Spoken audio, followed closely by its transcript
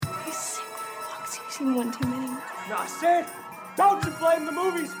seen one too many. Nah, Sid, don't you blame the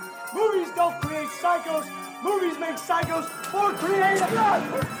movies. Movies don't create psychos. Movies make psychos more creative. Who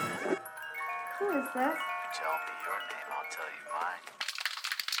is this? Tell me your name, I'll tell you mine.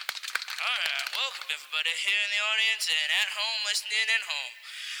 Alright, welcome everybody here in the audience and at home listening at home.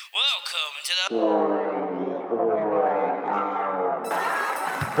 Welcome to the...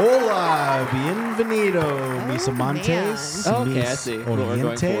 Hola, bienvenido, mis amantes, man. Okay, I mis see what we're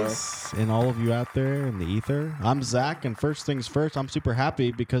going orientes, and all of you out there in the ether. I'm Zach, and first things first, I'm super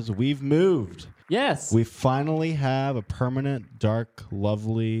happy because we've moved. Yes. We finally have a permanent, dark,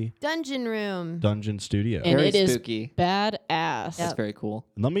 lovely Dungeon room. dungeon studio. Very it is spooky. badass. That's very cool.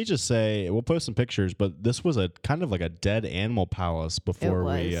 And let me just say, we'll post some pictures, but this was a kind of like a dead animal palace before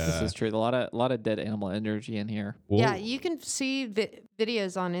we... was. This is true. A lot of dead animal energy in here. Yeah, you can see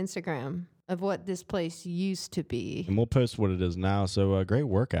videos on Instagram of what this place used to be. And we'll post what it is now. So great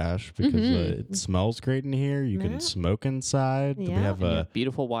work, Ash, because it smells great in here. You can smoke inside. We Yeah. have And your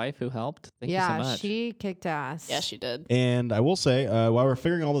beautiful wife who helped. Thank you so much. She kicked ass. Yeah, she did. And I will say, while we're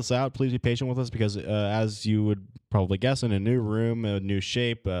figuring all this out, please be patient with us because as you would probably guess, in a new room, a new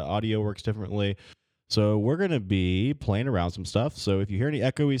shape, audio works differently. So we're going to be playing around some stuff. So if you hear any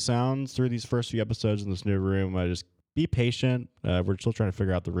echoey sounds through these first few episodes in this new room, just be patient. We're still trying to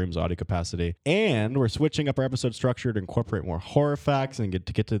figure out the room's audio capacity. And we're switching up our episode structure to incorporate more horror facts and get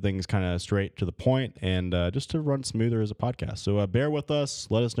to things kind of straight to the point and just to run smoother as a podcast. So bear with us.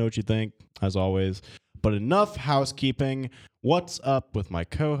 Let us know what you think, as always. But enough housekeeping. What's up with my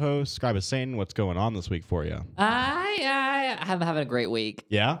co-host, Scribe of Satan? What's going on this week for you? I'm having a great week.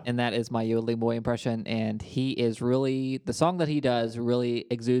 Yeah? And that is my yodeling boy impression. And he is really, the song that he does really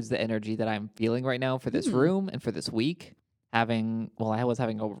exudes the energy that I'm feeling right now for this room and for this week. I was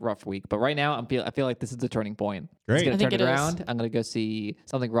having a rough week, but right now I feel like this is the turning point. Great. It's going I to think turn it it is. around. I'm going to go see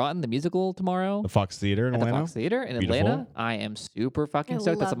Something Rotten, the musical, tomorrow The Fox Theater in at the Atlanta? Fox Theater in Beautiful. Atlanta. I am super fucking I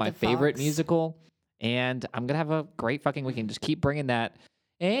stoked. That's love my the favorite Fox. musical. And I'm going to have a great fucking weekend. Just keep bringing that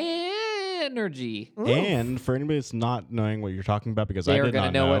energy. And for anybody that's not knowing what you're talking about, because I They're did going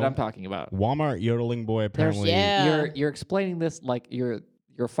not to know what I'm talking about. Walmart yodeling boy There's- apparently... Yeah. You're explaining this like your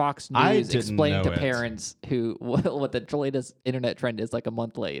Fox I News didn't explaining know to it. parents who what the latest internet trend is like a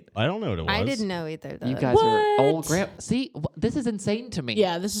month late. I don't know what it was. I didn't know either, though. You guys are old. What? See, this is insane to me.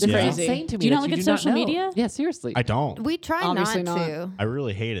 Yeah, this is This Yeah. is crazy. insane to me. Do you that not look at do not social know. media? Yeah, seriously. I don't. We try Obviously not not. to. I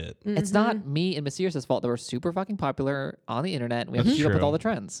really hate it. It's not me and Miss Sears' fault that we're super fucking popular on the internet. And we have to That's keep up with true. all the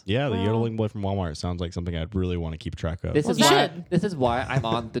trends. Yeah, the Well- yodeling boy from Walmart sounds like something I'd really want to keep track of. This Well, is you why. should. This is why I'm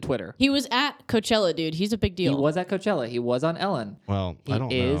on the Twitter. He was at Coachella, dude. He's a big He deal. was at Coachella. He was on Ellen. Well, He I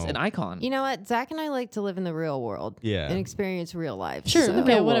don't is know. an icon. You know what? Zach and I like to live in the real world. Yeah. And experience real life. Sure, so-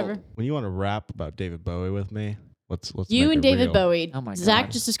 okay, Real whatever. world. When you want to rap about David Bowie with me, let's You make and it David real. Bowie. Oh my Zach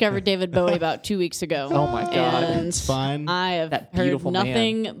God. just discovered David Bowie about 2 weeks ago. Oh my God. And It's fine. I have That heard beautiful man.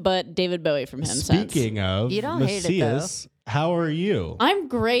 nothing but David Bowie from him since. Speaking of, You don't hate it, though. Macias, how are you? I'm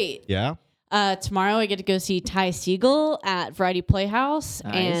great. Yeah? Tomorrow I get to go see Ty Segall at Variety Playhouse,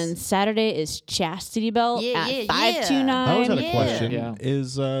 Nice. and Saturday is Chastity Belt Yeah, at yeah, 529. I always had a yeah. question. Yeah.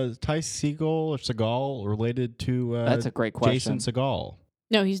 Is Ty Segall or Seagal related to That's a great question. Jason Seagal?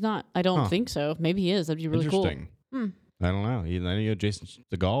 No, he's not. I don't Huh. think so. Maybe he is. That'd be really cool. Interesting. I don't know. I know Jason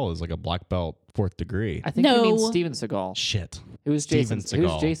Seagal is like a black belt 4th degree. I think he No. means Steven Seagal. Shit. Who's Steven Jason?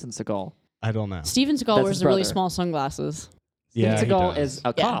 Who's Seagal. Jason Seagal? I don't know. Steven Seagal That's wears his the really brother. small sunglasses. Yeah, Steven he Seagal does. is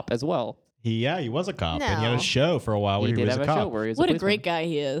a Yeah. cop as well. He was a cop, and he had a No. show for a while where He he did was have a a cop. show where he was What a policeman. great guy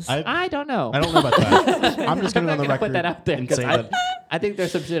he is. I don't know. I don't know about that. I'm just going to go on the I'm not gonna record put that out there and because say I, that. I think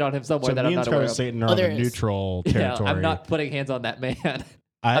there's some shit on him somewhere So that me I'm and not aware Scarlet of. Satan are Oh, on the there is. neutral Yeah, territory. I'm not putting hands on that man.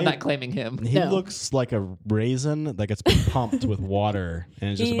 I'm not claiming him. He No. looks like a raisin that gets pumped with water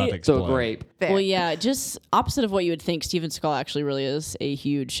and is just about to explode. So great. Fair. Well, yeah, just opposite of what you would think. Steven Seagal actually really is a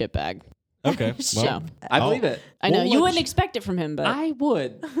huge shitbag. Okay. So, Well, I believe it. I know We'll you let wouldn't you- expect it from him, but I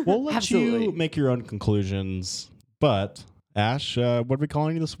would. we'll let Absolutely. you make your own conclusions. But, Ash, what are we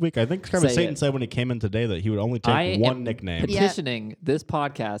calling you this week? I think Scarlet Say Satan it. said when he came in today that he would only take I one am nickname. petitioning this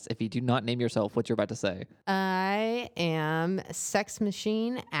podcast if you do not name yourself what you're about to say. I am Sex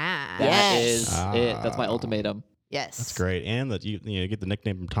Machine Ash. That Yes. is it. That's my ultimatum. Yes. That's great. And that you get the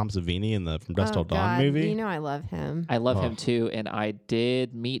nickname from Tom Savini in the From Dusk Till Oh, Dawn God. movie. You know I love him. I love Oh. him too, and I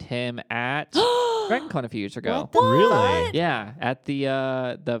did meet him at DragonCon a few years ago. What the Really? fuck? Yeah, at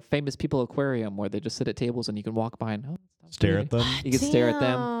the famous people aquarium where they just sit at tables and you can walk by and Stare at them. You can stare at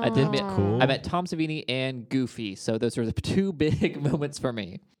them. I did meet Damn. Cool. I met Tom Savini and Goofy, so those are the two big moments for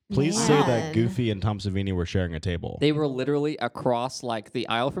me. Please say that Man. Goofy and Tom Savini were sharing a table. They were literally across like the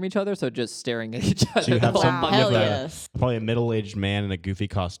aisle from each other, so just staring at each other. So you have the whole some time. Hell with a- yes. probably a middle-aged man in a Goofy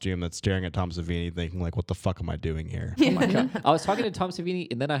costume that's staring at Tom Savini, thinking like, "What the fuck am I doing here?" Oh my God. I was talking to Tom Savini,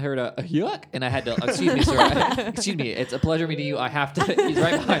 and then I heard a yuck, and I had to, excuse me, sir. Excuse me, it's a pleasure meeting you. I have to, he's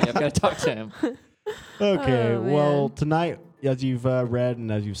right behind me. I've got to talk to him. Okay, Oh, well, man. tonight, as you've read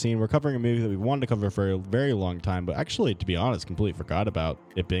and as you've seen, we're covering a movie that we wanted to cover for a very long time, but actually, to be honest, completely forgot about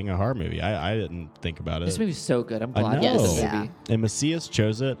it being a horror movie. I didn't think about it. This movie's so good. I'm I glad know. it's a Yes. movie. And Macias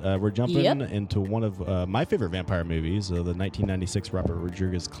chose it. We're jumping Yep. into one of my favorite vampire movies, the 1996 Robert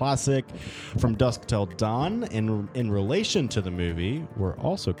Rodriguez classic, From Dusk Till Dawn. In relation to the movie, we're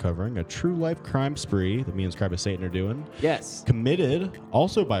also covering a true life crime spree that me and Scribe of Satan are doing, Yes, committed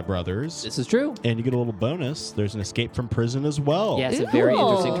also by brothers. this is true. And you get a little bonus. There's an escape from prison as well. Yes, a very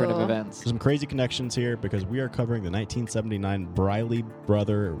interesting turn of Ooh. events. There's some crazy connections here because we are covering the 1979 Briley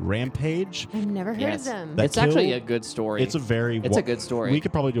brother Rampage. I've never heard Yes. of them. That It's actually kill- a good story. It's a very It's a good story. We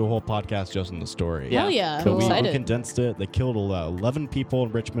could probably do a whole podcast just on the story. Yeah. Hell yeah. But I'm we excited. condensed it. They killed 11 people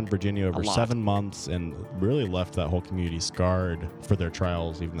in Richmond, Virginia over A lot. 7 months and really left that whole community scarred for their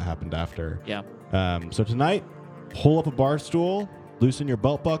trials, even that happened after. Yeah. So tonight, pull up a bar stool, loosen your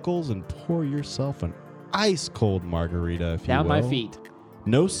belt buckles, and pour yourself an ice cold margarita, if Down you my will. feet.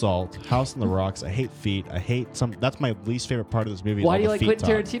 No salt, House on the Rocks. I hate feet. I hate some. That's my least favorite part of this movie. is Why all do you the like feet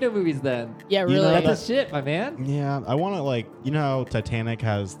Quentin talk. Tarantino movies then? Yeah, You really. know, That's the shit, my man. Yeah, I want to you know how Titanic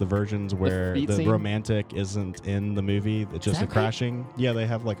has the versions where feet the scene? romantic isn't in the movie, it's just that a crashing. Yeah, they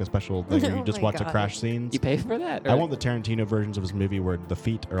have like a special thing where you Oh just my watch the God. crash scenes. You pay for that? I Or- want the Tarantino versions of his movie where the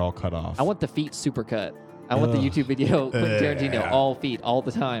feet are all cut off. I want the feet supercut. I want the Ugh. YouTube video Quentin Tarantino, all feet, all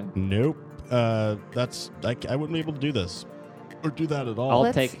the time. Nope. I wouldn't be able to do this or do that at all.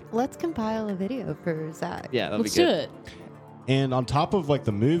 Let's compile a video for Zach. Yeah, that'd Let's be do good. it. And on top of like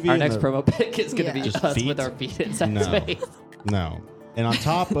the movie, Our and next the- promo pic is going to Yeah. be Just us feet? with our feet inside No. space. No. And on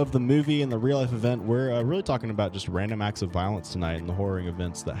top of the movie and the real life event, we're really talking about just random acts of violence tonight and the horroring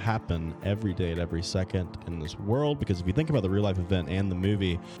events that happen every day at every second in this world. Because if you think about the real life event and the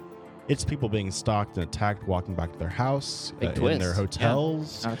movie, it's people being stalked and attacked walking back to their house, Big in twist. their Yeah.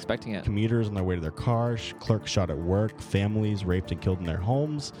 hotels, Not expecting it. commuters on their way to their cars, clerks shot at work, families raped and killed in their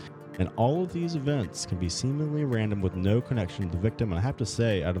homes. And all of these events can be seemingly random with no connection to the victim. And I have to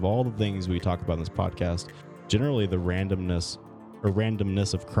say, out of all the things we talk about in this podcast, generally the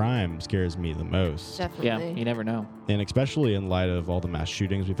randomness of crime scares me the most. Yeah, Definitely. you never know. And especially in light of all the mass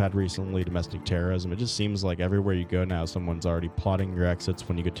shootings we've had recently, domestic terrorism, it just seems like everywhere you go now, someone's already plotting your exits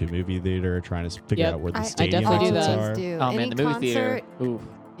when you get to a movie theater, trying to figure Yep. out where the I stadium definitely do exits that. are. Always do. Oh Any man, the movie concert, theater. Ooh.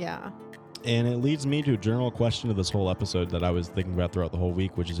 Yeah. And it leads me to a general question of this whole episode that I was thinking about throughout the whole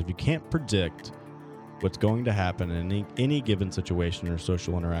week, which is if you can't predict what's going to happen in any given situation or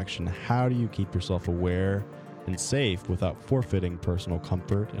social interaction, how do you keep yourself aware and safe without forfeiting personal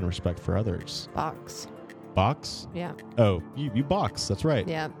comfort and respect for others? Box. Box? Yeah. Oh, you box. That's right.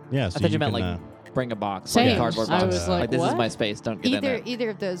 Yeah. Yeah. I So thought you meant can, like bring a box, Same. like a cardboard I box. was like, this is what? my space. Don't get in there. Either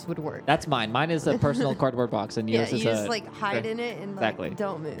of those would work. That's mine. Mine is a personal cardboard box, and Yeah, yours you is just a, like hide in it and Exactly. like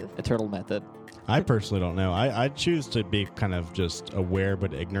don't move. a turtle method. I personally don't know. I choose to be kind of just aware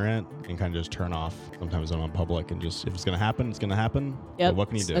but ignorant and kind of just turn off sometimes when I'm in public and just, if it's going to happen, it's going to happen. Yep. But what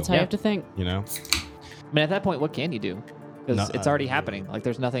can you do? That's how you have to think. You know? I mean, at that point, what can you do? Because No, it's already happening. Like,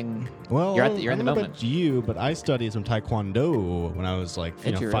 there's nothing. Well, You're in I the don't know moment. about you, but I studied some Taekwondo when I was like,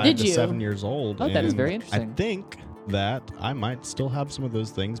 Did you 5 really? to Did you? 7 years old. Oh, that is and very interesting. I think that I might still have some of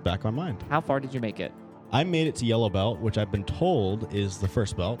those things back on mind. How far did you make it? I made it to yellow belt, which I've been told is the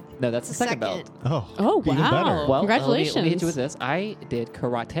first belt. No, that's the second belt. Oh, even wow. better. Well, let me hit Congratulations. you with this. I did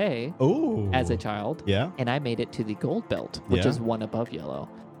karate Oh, as a child, yeah. and I made it to the gold belt, which Yeah. is one above yellow.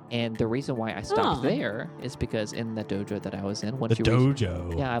 And the reason why I stopped Oh. there is because in the dojo that I was in, The once you reach,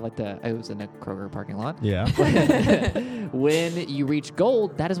 dojo. yeah, I was in a Kroger parking lot. Yeah. When you reach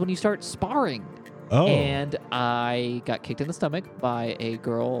gold, that is when you start sparring. Oh. And I got kicked in the stomach by a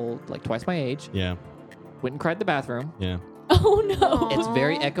girl like twice my age. Yeah. Went and cried in the bathroom. Yeah. Oh, no. It's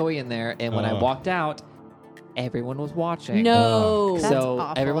very echoey in there. And when I Oh. walked out, everyone was watching. No. That's So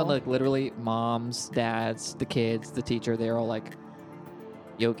awful. everyone, like literally moms, dads, the kids, the teacher, they're all like,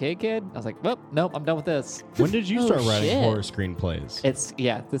 "You okay, kid?" I was like, "Well, nope, I'm done with this." When did you Oh, start writing shit. horror screenplays? It's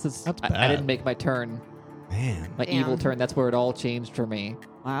this is That's I bad. didn't make my turn, Man. my Damn. evil turn. That's where it all changed for me.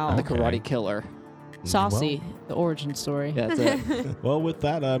 Wow. I'm the Okay. karate killer. Saucy, the origin story. Yeah, that's it. Well, with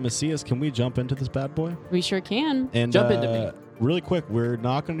that, Macias, can we jump into this bad boy? We sure can. And Jump into me. Really quick, we're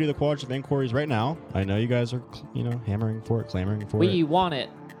not going to do the qualitative inquiries right now. I know you guys are, hammering for it, clamoring for We it. want it.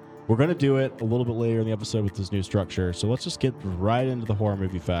 We're going to do it a little bit later in the episode with this new structure. So let's just get right into the horror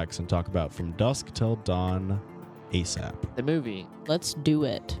movie facts and talk about From Dusk Till Dawn ASAP. The movie. Let's do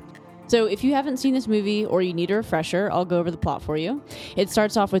it. So if you haven't seen this movie or you need a refresher, I'll go over the plot for you. It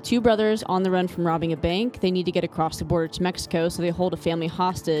starts off with two brothers on the run from robbing a bank. They need to get across the border to Mexico, so they hold a family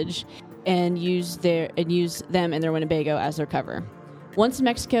hostage and use them and their Winnebago as their cover. Once in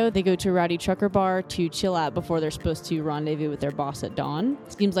Mexico, they go to a rowdy trucker bar to chill out before they're supposed to rendezvous with their boss at dawn.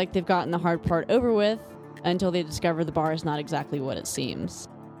 Seems like they've gotten the hard part over with until they discover the bar is not exactly what it seems.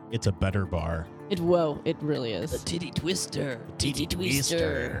 It's a better bar. It really is. Titty twister.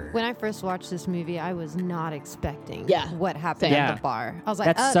 When I first watched this movie, I was not expecting what happened Same. at the bar. I was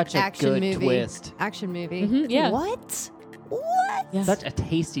like, That's such a action good movie. twist. Action movie. Yeah. What? Yeah. Such a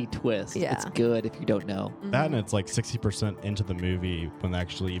tasty twist. Yeah. It's good if you don't know. That and it's like 60% into the movie when they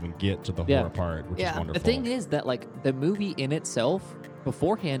actually even get to the horror part, which is wonderful. The thing is that like the movie in itself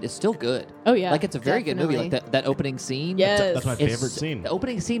beforehand is still good. Oh, yeah. Like it's a very good movie. Definitely. Like that opening scene. Yes. That's my It's- favorite scene. The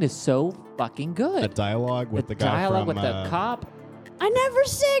opening scene is so fucking good. The dialogue with the guy dialogue from with the cop. I never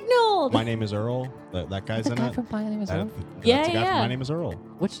signaled. My Name is Earl. That guy's The in guy it. from My Name is Earl? Yeah, That's the guy from yeah. My Name is Earl.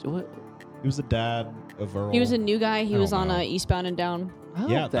 What? He was the dad of Earl. He was a new guy. He I was don't on know. Eastbound and Down. Oh,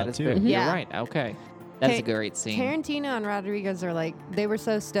 Yeah, that that is too. good. Mhm. You're Yeah. right. Okay. That's a Ta- great scene. Tarantino and Rodriguez are like, they were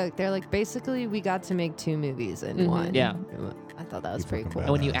so stoked. They're like, basically, we got to make two movies in one. Yeah. I thought that was You pretty fucking cool.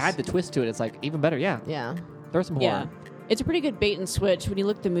 And when you Badass. add the twist to it, it's like even better. Yeah. Yeah. Throw some Yeah. horror. It's a pretty good bait and switch. When you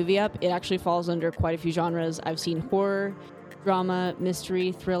look the movie up, it actually falls under quite a few genres. I've seen horror, drama,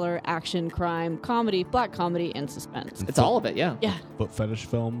 mystery, thriller, action, crime, comedy, black comedy, and suspense. It's all of it. Yeah. Yeah. Foot fetish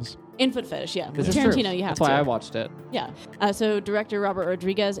films. And foot fetish, yeah. This is Tarantino, true. you have That's why to. I watched it. Yeah. So director Robert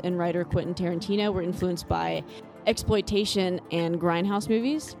Rodriguez and writer Quentin Tarantino were influenced by exploitation and grindhouse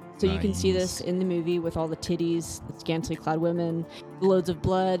movies. So you can see this Nice. in the movie with all the titties, the scantily clad women, the loads of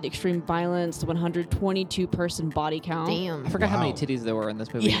blood, extreme violence, the 122-person body count. Damn. I forgot how many Wow. titties there were in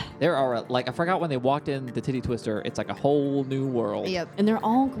this movie. Yeah. There are like I forgot when they walked in the titty twister. It's like a whole new world. Yep. And they're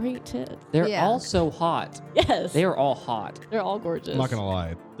all great tits. They're Yeah. all so hot. Yes. They are all hot. They're all gorgeous. I'm not gonna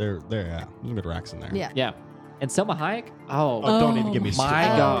lie. They're yeah. There's good racks in there. Yeah. Yeah. And Selma Hayek. Oh, Oh, don't even get me my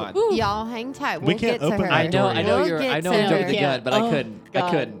started. God. Ooh. Y'all hang tight. We We'll can't get to open her. that I know. door I know We'll you're. get I know to I'm her. jumping the Yeah. gun, but I Oh, couldn't. I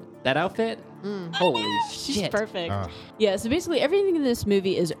God. couldn't. That outfit. Holy She's shit. perfect. Ugh. Yeah, so basically everything in this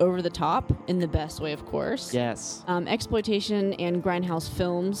movie is over the top in the best way, of course. Yes. Exploitation and grindhouse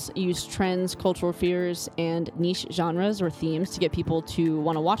films use trends, cultural fears, and niche genres or themes to get people to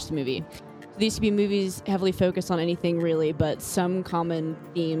want to watch the movie. So these could be movies heavily focused on anything really, but some common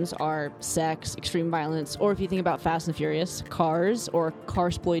themes are sex, extreme violence, or if you think about Fast and Furious, cars or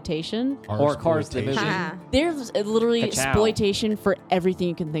carsploitation. Or Cars the movie. Ah. There's literally Ka-chow. exploitation for everything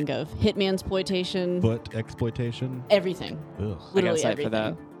you can think of. Hitman exploitation, Foot exploitation. everything. Ugh. Literally I got everything. for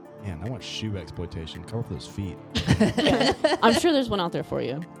that. Man, I want shoe exploitation. Cover those feet. I'm sure there's one out there for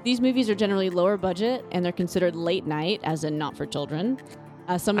you. These movies are generally lower budget and they're considered late night, as in not for children.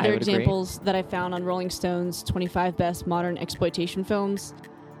 Some of I their would agree. examples that I found on Rolling Stone's 25 Best Modern Exploitation Films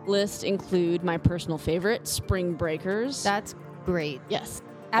list include my personal favorite, Spring Breakers. That's great. Yes.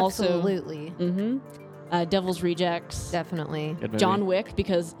 Absolutely. Devil's Rejects. Definitely. Good movie. John Wick,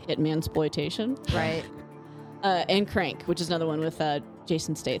 because Hitman exploitation. Right. And Crank, which is another one with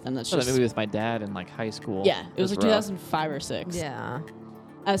Jason Statham. That's I saw that just movie with my dad in like high school. yeah. It was like rough. 2005 or 6. Yeah.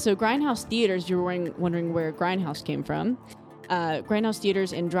 So Grindhouse theaters, you were wondering where Grindhouse came from. Grindhouse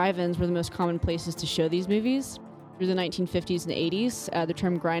theaters and drive-ins were the most common places to show these movies. Through the 1950s and 80s, the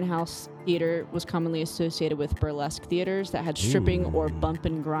term grindhouse theater was commonly associated with burlesque theaters that had stripping or bump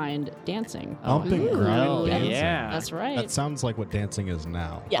and grind dancing. Bump and Ooh. grind Oh, dancing. yeah. That's right. That sounds like what dancing is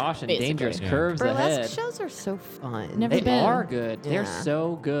now. Yeah, Gosh, and basically. dangerous Yeah. curves Burlesque ahead. shows are so fun. Never They been. are good. They're Yeah.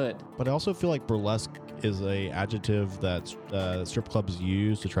 so good. But I also feel like burlesque is a adjective that strip clubs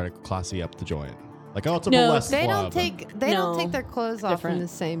use to try to classy up the joint. Like, oh, it's a No, burlesque They club. don't take they No. don't take their clothes off Different. in the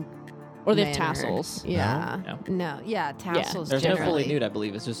same Or they have manner. tassels. Yeah. No? No. Yeah, tassels There's no generally. fully nude, I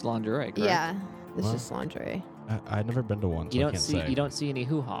believe. It's just lingerie, correct? Yeah. It's Well. just lingerie. I've never been to one, so You I don't can't see say. you don't see any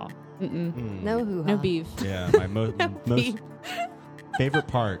hoo-ha. Mm-mm. Hmm. No hoo-ha. No beef. Yeah, my most favorite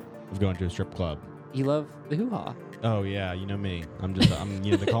part of going to a strip club. You love the hoo-ha. Oh yeah, you know me.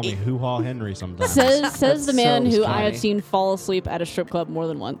 They call me Hoo Ha Henry sometimes. Says the man so who I funny. have seen fall asleep at a strip club more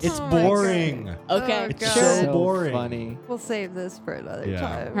than once. It's Oh my boring. okay. Oh, It's God. so boring. funny. We'll save this for another Yeah.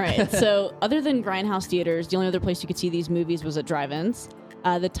 time. All right. So, other than grindhouse theaters, the only other place you could see these movies was at drive-ins.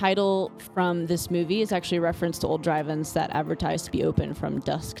 The title from this movie is actually a reference to old drive-ins that advertised to be open from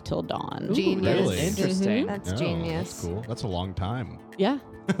dusk till dawn. Genius. Really? Interesting. That's Oh, genius. That's cool. That's a long time. Yeah,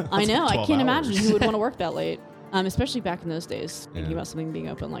 I know. I 12 can't imagine hours. who would want to work that late. especially back in those days, thinking Yeah. about something being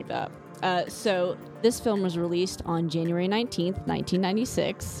open like that. So this film was released on January 19th,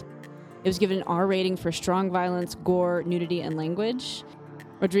 1996. It was given an R rating for strong violence, gore, nudity, and language.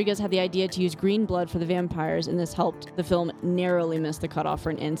 Rodriguez had the idea to use green blood for the vampires, and this helped the film narrowly miss the cutoff for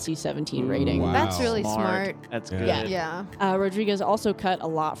an NC-17 rating. Wow. That's really smart. That's Yeah. good. Yeah. Yeah. Rodriguez also cut a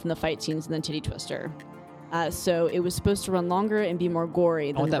lot from the fight scenes in the Titty Twister. So it was supposed to run longer and be more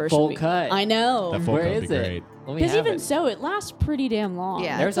gory than want the that version full we- cut. I know. That full Where cut would is be it? great. Let me Because have even it. so, it lasts pretty damn long.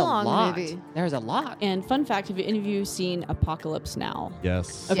 Yeah. There's It's a long lot. movie. There's a lot. And fun fact, have any of you seen Apocalypse Now?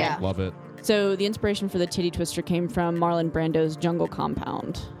 Yes. Okay. Yeah. Love it. So the inspiration for the Titty Twister came from Marlon Brando's Jungle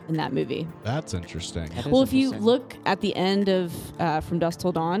Compound in that movie. That's interesting. That is Well, if you interesting. look at the end of From Dusk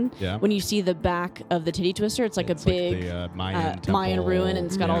Till Dawn, Yeah. when you see the back of the Titty Twister, it's like It's a big like the, Mayan, temple. Mayan ruin, and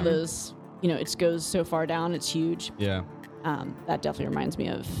it's got all Yeah. those, it goes so far down, it's huge. Yeah, That definitely reminds me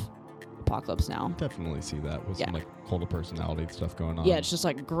of Apocalypse Now. definitely see that with some Yeah. like cult of personality stuff going on. Yeah, it's just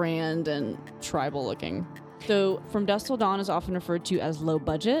like grand and tribal looking. So From Dusk Till Dawn is often referred to as low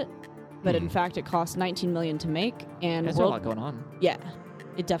budget, but in fact it cost $19 million to make, and There's a lot going on. yeah,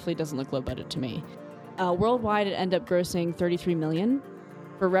 it definitely doesn't look low budget to me. Worldwide, it ended up grossing $33 million.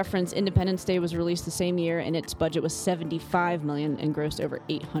 For reference, Independence Day was released the same year, and its budget was $75 million and grossed over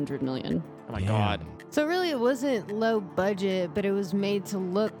 $800 million. Oh my Damn. God. So really, it wasn't low budget, but it was made to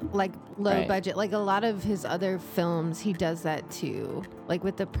look like low Right. budget. Like a lot of his other films, he does that too. Like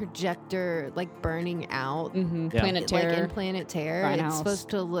with the projector, like burning out. Mm-hmm. Yeah. Planet Like Terror. in Planet Terror, Grindhouse. it's supposed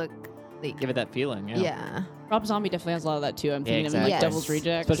to look like Give it that feeling. yeah. Rob Zombie definitely has a lot of that too. I'm thinking exactly. of like Yes. Devil's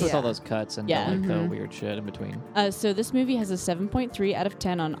Rejects. Especially with all Yeah. those cuts and Yeah. like the Mhm. weird shit in between. So this movie has a 7.3 out of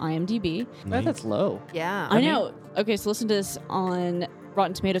 10 on IMDb. That's low. Yeah. I know. Okay, so listen to this on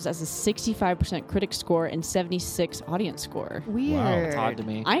Rotten Tomatoes as a 65% critic score and 76 audience score. Weird. It's odd to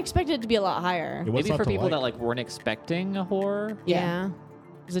me. I expected it to be a lot higher. What's Maybe not for to people like? that like weren't expecting a horror, Yeah.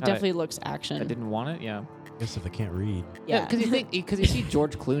 Because it I- definitely looks that action. didn't want it. Yeah. I guess if they can't read. Yeah. Because you see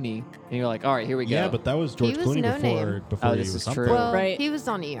George Clooney and you're like, all right, here we go. Yeah, but that was George was Clooney no before name. before Oh, he this was is something. true. Well, Right. he was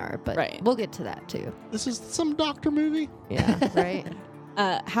on ER, but Right. we'll get to that too. This is some doctor movie. Yeah. Right.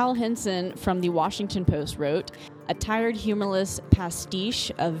 Hal Henson from the Washington Post wrote, "A tired, humorless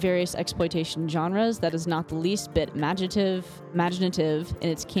pastiche of various exploitation genres that is not the least bit imaginative in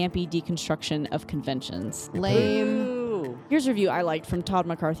its campy deconstruction of conventions." Lame. Ooh. Here's a review I liked from Todd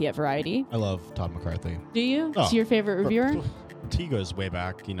McCarthy at Variety. I love Todd McCarthy. Do you? Oh. Is he your favorite reviewer? He goes way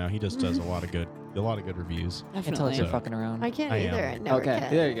back. He just does a lot of good reviews. Until Definitely. you're fucking around. I can't I either. am. I never Okay,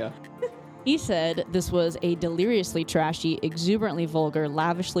 can. there you go. He said this was a deliriously trashy, exuberantly vulgar,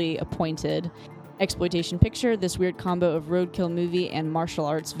 lavishly appointed exploitation picture. This weird combo of roadkill movie and martial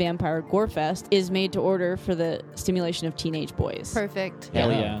arts vampire gore fest is made to order for the stimulation of teenage boys. Perfect.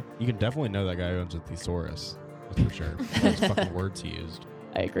 Hell yeah. You can definitely know that guy owns a thesaurus. That's for sure. Those fucking words he used.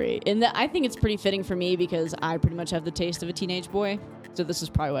 I agree. And I think it's pretty fitting for me because I pretty much have the taste of a teenage boy. So this is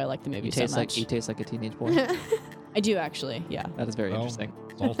probably why I like the movie You so taste much. like a teenage boy. I do actually, yeah. That is very Well, interesting.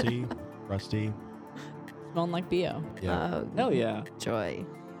 Salty, rusty. Smelling like BO. Yeah. Oh, Hell yeah. joy.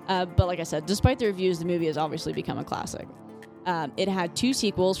 But like I said, despite the reviews, the movie has obviously become a classic. It had 2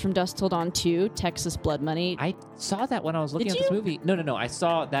 sequels, From Dusk Till Dawn 2, Texas Blood Money. I saw that when I was looking Did at this you? movie. No. I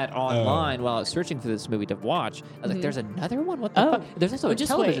saw that online while I was searching for this movie to watch. I was like, there's another one? What the Oh. fuck? There's also Oh, a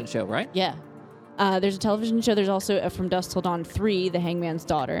just television wait. show, right? Yeah. There's a television show. There's also a From Dusk Till Dawn 3, The Hangman's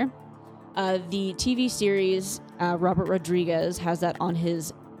Daughter. The TV series, Robert Rodriguez has that on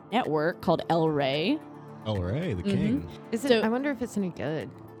his network called El Rey. El Rey, the king. Is it? So- I wonder if it's any good.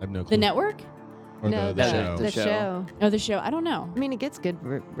 I have no clue. The network? Or No, the the- show. The show. show. Oh, the show. I don't know. I mean, it gets good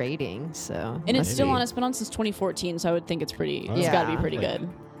ratings, so. And it's still Maybe. on. It's been on since 2014, so I would think it's pretty. Oh. It's got to be Yeah. pretty good.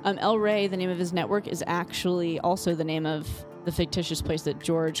 El Rey, the name of his network, is actually also the name of the fictitious place that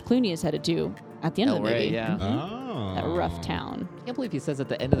George Clooney is headed to at the end of El the Rey, movie. yeah. Oh. That rough town. I can't believe he says at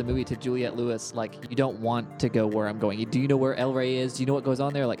the end of the movie to Juliette Lewis, like, you don't want to go where I'm going. Do you know where El Rey is? Do you know what goes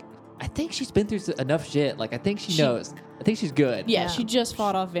on there? Like, I think she's been through enough shit. Like, I think she knows. I think she's good. Yeah, Yeah. she just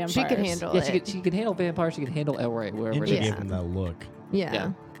fought off vampires. She could handle Yeah, it. she can handle vampires. She can handle El Rey, wherever And it she is. gave him that look. Yeah.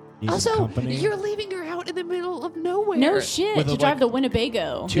 Yeah. He's Also, company. you're leaving her out in the middle of nowhere. No shit. With To a, drive like, to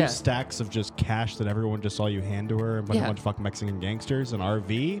Winnebago. 2 Yeah. stacks of just cash that everyone just saw you hand to her, and a Yeah. bunch of fucking Mexican gangsters, an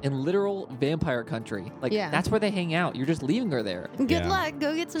RV. In literal vampire country. Like, Yeah. that's where they hang out. You're just leaving her there. Good Yeah. luck.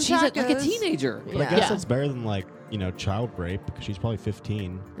 Go get some She's tacos. like a teenager. But I Yeah. guess Yeah. that's better than child rape because she's probably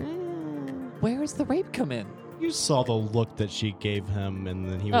 15. Mm. Where does the rape come in? You saw the look that she gave him, and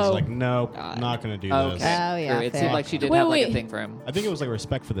then he was Oh, like, "Nope, God. not gonna do Okay. this." Oh, yeah, True. It fair. seemed like she did Wait, have like a wait. thing for him. I think it was like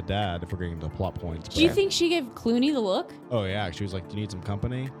respect for the dad. If we're getting into plot points. Do you but- think she gave Clooney the look? Oh yeah, she was like, "Do you need some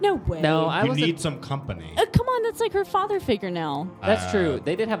company? No way. No, I you wasn't. need some company." Come on, that's like her father figure now. That's true.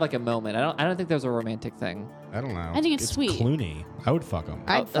 They did have like a moment. I don't think there was a romantic thing. I don't know. I think it's sweet. Clooney. I would fuck him.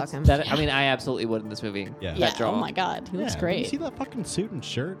 I'd fuck That's- him. I mean, I absolutely would in this movie. Yeah. Yeah. That draw. Oh my God, he looks Yeah, great. Did you see that fucking suit and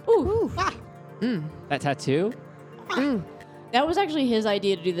shirt? Ooh. That tattoo. That was actually his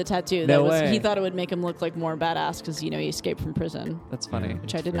idea to do the tattoo. No That was way. he thought it would make him look like more badass because he escaped from prison, That's funny. Yeah.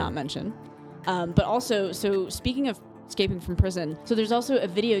 which I That's did fair. not mention. But also, so speaking of escaping from prison, so there's also a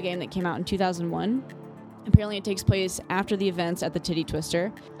video game that came out in 2001. Apparently, it takes place after the events at the Titty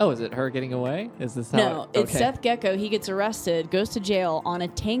Twister. Oh, is it her getting away? Is this how? No, it's okay. Seth Gecko. He gets arrested, goes to jail on a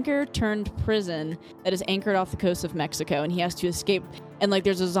tanker turned prison that is anchored off the coast of Mexico, and he has to escape. And like,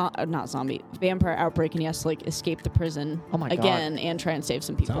 there's a vampire outbreak, and he has to like escape the prison Oh my God. again and try and save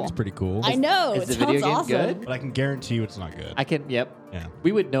some people. Sounds pretty cool. I know. Is It the video sounds game awesome. good? But I can guarantee you it's not good. I can. Yep. Yeah.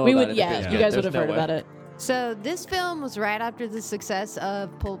 We would know. We about would, it if yeah. it's You good. guys would There's have heard no way. about it. So this film was right after the success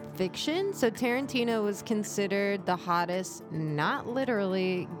of Pulp Fiction. So Tarantino was considered the hottest, not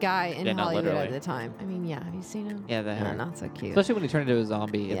literally, guy in Yeah, not Hollywood literally. at the time. I mean, yeah, have you seen him? Yeah, the hair. Not so cute. Especially when he turned into a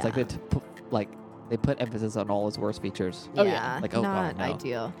zombie. It's like Yeah. they put emphasis on all his worst features. Oh, yeah. Like, oh, not God, no.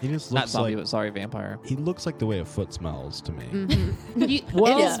 ideal. He just Not looks zombie, like but sorry, vampire. he looks like the way a foot smells to me. Well,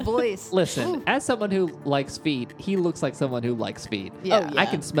 And his voice. listen, Ooh. as someone who likes feet, he looks like someone who likes feet. Yeah. Oh, yeah. I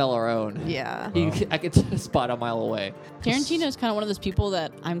can smell our own. Yeah. I can spot a mile away. Tarantino is kind of one of those people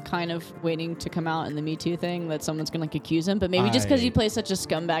that I'm kind of waiting to come out in the Me Too thing that someone's going to like accuse him, but maybe just because he plays such a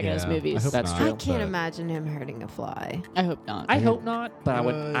scumbag in his Yeah, movies. I hope That's not, true. I can't but- imagine him hurting a fly. I hope not. I hope not, but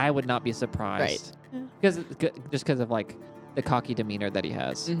Uh, I would not be surprised. Because just because of like the cocky demeanor that he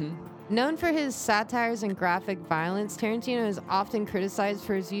has. Mhm. Known for his satires and graphic violence, Tarantino is often criticized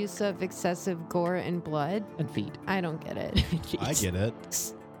for his use of excessive gore and blood. And feet. I don't get it. I get it.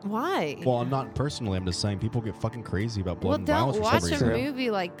 Why? Well, I'm not personally. I'm just saying people get fucking crazy about blood Well, and don't violence for watch some a reason.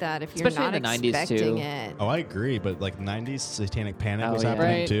 movie like that if you're Especially not in the 90s expecting too. it. Oh, I agree, but like 90s Satanic Panic Oh, was yeah.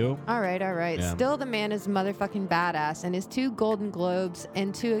 happening Right. too. All right. Yeah. Still, the man is motherfucking badass, and his 2 Golden Globes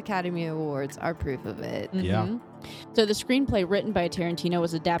and 2 Academy Awards are proof of it. Yeah. Mhm. So the screenplay written by Tarantino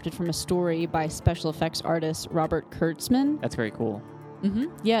was adapted from a story by special effects artist Robert Kurtzman. That's very cool.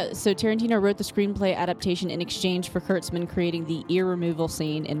 Yeah, so Tarantino wrote the screenplay adaptation in exchange for Kurtzman creating the ear removal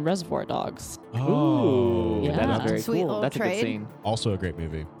scene in Reservoir Dogs. Oh, Yeah. That is very Sweet cool. little That's a trade. good scene. Also a great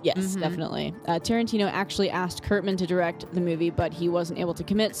movie. Yes, definitely. Tarantino actually asked Kurtzman to direct the movie, but he wasn't able to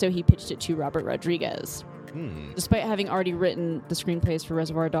commit, so he pitched it to Robert Rodriguez. Despite having already written the screenplays for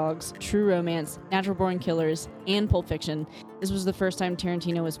Reservoir Dogs, True Romance, Natural Born Killers, and Pulp Fiction, this was the first time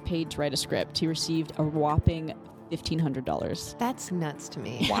Tarantino was paid to write a script. He received a whopping $1,500. That's nuts to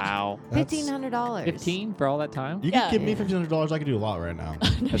me. Wow. $1,500. 15 for all that time? You Yeah. could give me $1,500. I could do a lot right now.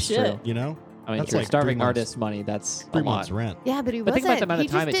 That's shit. true. You know, I mean, That's for a like starving 3 months. artist money, that's a 3 lot. months rent. Yeah, but he But wasn't. think about the amount of He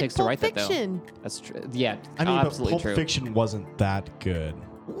time just it did takes to Pulp write that, though. Fiction. That's true. Yeah, I mean, but absolutely Pulp true. Fiction wasn't that good.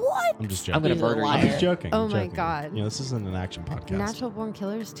 What? I'm just joking. I'm gonna He's a murder you. I'm liar. just joking. Oh I'm my joking. God. You know, this isn't an action podcast. Natural Born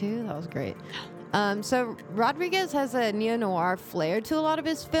Killers too. That was great. So Rodriguez has a neo-noir flair to a lot of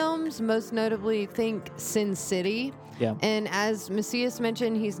his films. Most notably, think Sin City. Yeah. And as Macias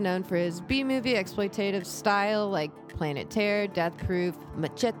mentioned, he's known for his B-movie exploitative style, like Planet Terror, Death Proof,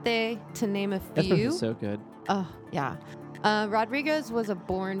 Machete, to name a That's few. so good. Oh, yeah. Rodriguez was a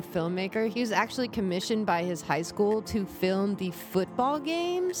born filmmaker. He was actually commissioned by his high school to film the football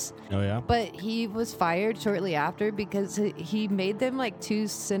games, Oh yeah. but he was fired shortly after because he made them like too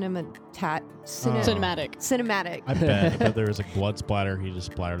cinematic. Cinematic. I bet there was like blood splatter. He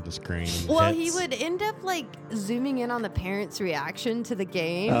just splattered the screen. Well, he hits. would end up like zooming in on the parents' reaction to the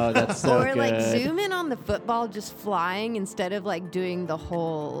game. Oh, that's so or like good. zoom in on the football just flying instead of like doing the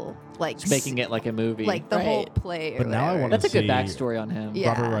whole like Just making it like a movie. like the whole Right. play. Or But now I whatever. wanna That's a good see backstory on him. Yeah.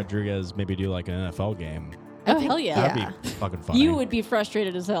 Robert Rodriguez maybe do like an NFL game. Oh, hell yeah. That'd be fucking funny. You would be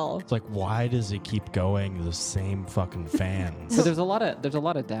frustrated as hell. It's like, why does it keep going to the same fucking fans? But there's a lot of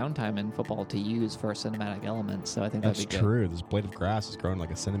downtime in football to use for cinematic elements, so I think That's that'd be good. true. This blade of grass has grown like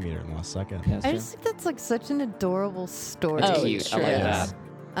a centimeter in the last second. Yeah, that's I true. just think that's like such an adorable story. That's Oh, cute. sure I like is.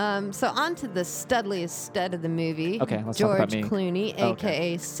 that. So on to the studliest stud of the movie. Okay, let's talk George about me. Clooney, Oh,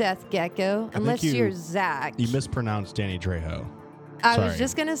 aka Seth Gecko. think Unless you- you're Zach. You mispronounced Danny Trejo. I was sorry.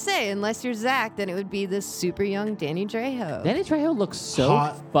 just gonna say, unless you're Zach, then it would be this super young Danny Trejo. Danny Trejo looks so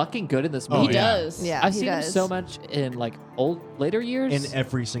Hot. fucking good in this Oh, movie. He yeah. does. Yeah, I've he seen him does. so much in like later years. In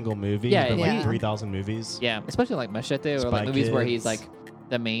every single movie. Yeah, He's been yeah. like 3,000 movies. yeah, especially like Machete or Spy like movies where Kids. he's like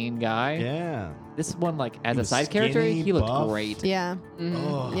the main guy. Yeah. This one, like, as He a was side character, skinny, he looked buff. great. Yeah.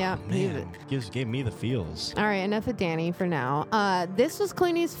 Oh, Yeah, man. Gave me the feels. All right, enough of Danny for now. This was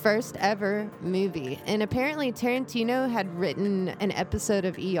Clooney's first ever movie, and apparently Tarantino had written an episode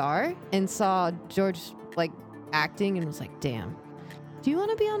of ER and saw George like acting and was like, "Damn, do you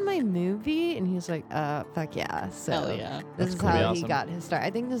want to be on my movie?" And he was like, fuck yeah." So Hell yeah. this That's is pretty how awesome. he got his start. I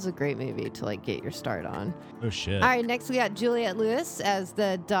think this is a great movie to like get your start on. Oh, shit. All right, next we got Juliette Lewis as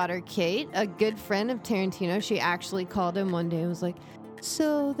the daughter Kate, a good friend of Tarantino. She actually called him one day and was like,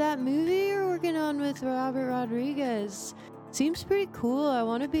 "So that movie you're working on with Robert Rodriguez seems pretty cool. I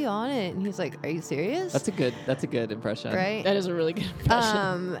want to be on it." And he's like, "Are you serious?" That's a good impression. right. That is a really good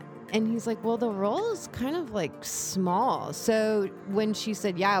impression. And he's like, "Well, the role is kind of like small." So when she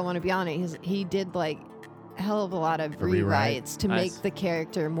said, "Yeah, I want to be on it," he did like a hell of a lot of rewrite? rewrites to Nice. make the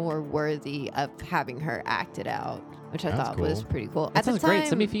character more worthy of having her act it out, which I That's thought was cool. pretty cool. That At the sounds time, great.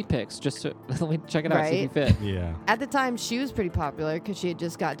 Send me feed pics just to let me check it out. See if you fit. Yeah. At the time, she was pretty popular because she had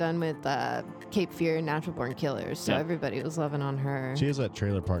just got done with Cape Fear and Natural Born Killers, so Yeah. everybody was loving on her. She has that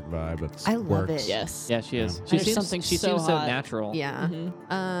trailer park vibe. I love works. it. Yes. Yeah, she is. Yeah. She There's seems something she so seems so hot. natural. Yeah.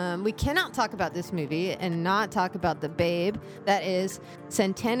 We cannot talk about this movie and not talk about the babe that is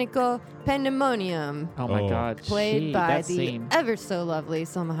Santanico Pandemonium, Oh my Oh. God. played by that the scene. ever so lovely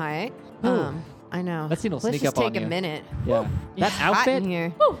Selma Hayek. Ooh. I know. That scene will Let's sneak just up on take a you. minute. Yeah. That Hot in outfit,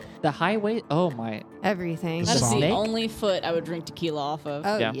 here. the highway. Oh my. Everything. That is song. the Snake? only foot I would drink tequila off of.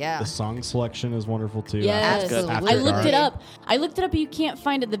 Oh Yeah. yeah. The song selection is wonderful too. Yes. good. After I looked Dark. it up. But you can't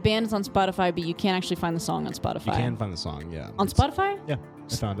find it. The band is on Spotify, but you can't actually find the song on Spotify. You can find the song, yeah. On It's- Spotify? Yeah,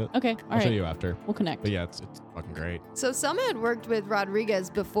 I found it. Okay, all I'll show right. you after. We'll connect. But yeah, it's fucking great. So Selma had worked with Rodriguez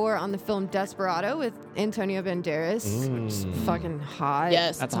before on the film Desperado with Antonio Banderas, which is fucking hot.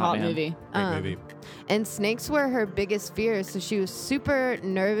 Yes, That's it's a a hot hot man. movie. Great movie. And snakes were her biggest fear, so she was super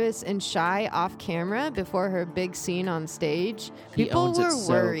nervous and shy off camera before her big scene on stage. He People owns it were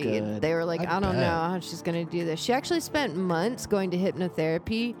so worried. good. They were like, I I don't bet. know how she's going to do this. She actually spent months going to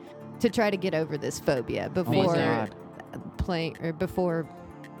hypnotherapy to try to get over this phobia before God. playing or before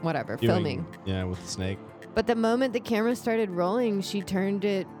whatever, Doing- filming. Yeah, with the snake. But the moment the camera started rolling, she turned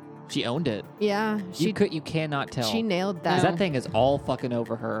it. She owned it. Yeah, You cannot tell. she nailed 'Cause that. that thing is all fucking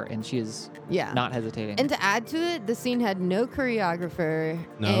over her, and she is Yeah. not hesitating. And to add to it, the scene had no choreographer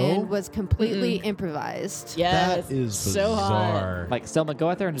No? and was completely improvised. Yes. That is so hot. bizarre. like Selma, go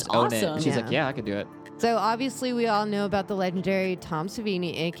out there and just It's own it. awesome. And she's Yeah. like, yeah, I can do it. So obviously we all know about the legendary Tom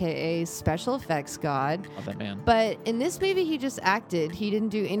Savini, aka special effects god. Love that man. But in this movie, he just acted. He didn't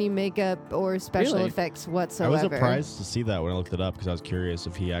do any makeup or special Really? effects I whatsoever. was surprised to see that when I looked it up because I was curious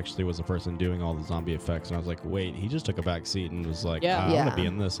if he actually was the person doing all the zombie effects. And I was like, wait, he just took a back seat and was like, Yeah. I want Yeah. to be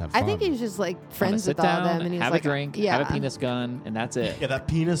in this, have I fun. think he was just like I'm gonna friends sit with all down, them, and he's have like, a drink, yeah. have a penis gun, and that's it. Yeah, that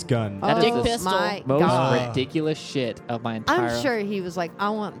penis gun. Oh, That Dick is the pistol. my most God. ridiculous shit of my entire. I'm sure he was like,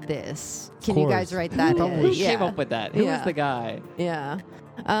 I want this. Can you course. guys write that in? Who Yeah. came up with that? Who Yeah. was the guy? Yeah.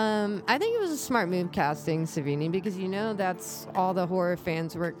 I think it was a smart move casting Savini because that's all the horror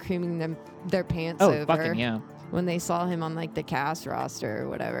fans were creaming their pants Oh, over fucking yeah. when they saw him on like the cast roster or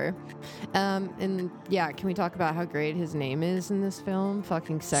whatever. And yeah, can we talk about how great his name is in this film?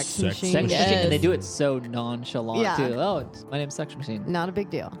 Fucking Sex Sex Machine. Sex Yes. Machine, and they do it so nonchalant Yeah. too. Oh, my name's Sex Machine. Not a big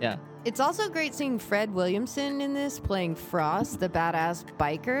deal. Yeah. It's also great seeing Fred Williamson in this playing Frost, the badass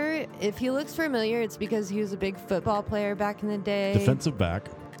biker. If he looks familiar, it's because he was a big football player back in the day. Defensive back.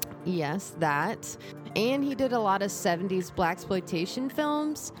 Yes, that. And he did a lot of 70s blaxploitation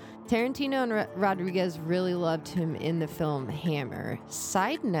films. Tarantino and Rodriguez really loved him in the film Hammer.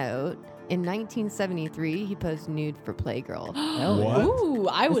 Side note, in 1973, he posed nude for Playgirl. What? Ooh,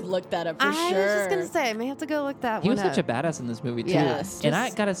 I would look that up for I sure. was just going to say, I may have to go look that He one was up. such a badass in this movie too. Yes, and I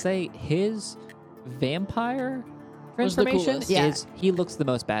just- gotta say, his vampire Was the transformation coolest. Yeah. is he looks the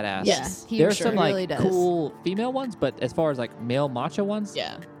most badass. Yes, he There's sure some like really does. cool female ones, but as far as like male macho ones,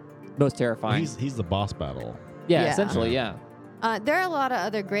 Yeah. most terrifying. He's the boss battle. yeah, Yeah. essentially, yeah. There are a lot of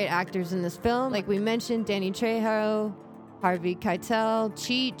other great actors in this film. Like we mentioned, Danny Trejo, Harvey Keitel,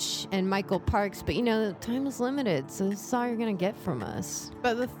 Cheech, and Michael Parks. But the time is limited, so this is all you're going to get from us.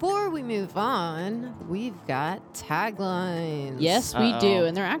 But before we move on, we've got taglines. Yes, we do, Uh-oh.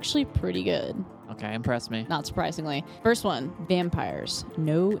 and they're actually pretty good. Okay, impress me. Not surprisingly. First one, vampires,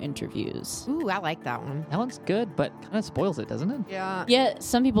 no interviews. Ooh, I like that one. That one's good, but kind of spoils it, doesn't it? Yeah. Yeah,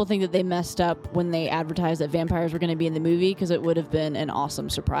 some people think that they messed up when they advertised that vampires were going to be in the movie because it would have been an awesome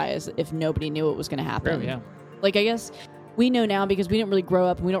surprise if nobody knew what was going to happen. True, yeah. Like, I guess We know now because we didn't really grow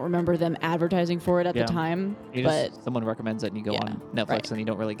up and we don't remember them advertising for it at Yeah. the time. You But just, someone recommends it and you go Yeah, on Netflix right. and you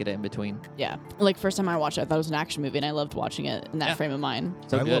don't really get it in between. yeah, like first time I watched it, I thought it was an action movie and I loved watching it in that Yeah. frame of mind.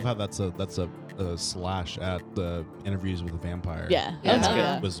 So I good. love how that's a slash at the interviews with the vampire. Yeah, Yeah. that's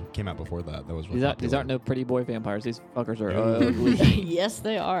Yeah. good. Came out before that. That was really These aren't popular. no pretty boy vampires. These fuckers are No. ugly. Yes,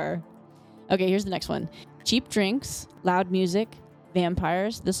 they are. Okay, here's the next one. Cheap drinks, loud music,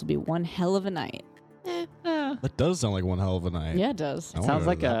 vampires. This will be one hell of a night. That does sound like one hell of a night. Yeah, it does. I wanna Sounds go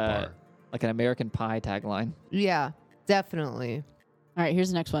like to that a bar. like an American Pie tagline. Yeah, definitely. All right, here's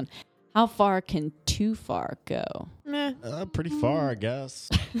the next one. How far can too far go? Meh. Pretty far, I guess.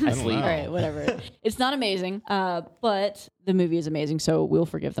 I don't Sleep. know. All right, whatever. It's not amazing, but the movie is amazing, so we'll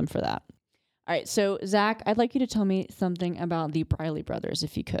forgive them for that. All right, so Zach, I'd like you to tell me something about the Briley brothers,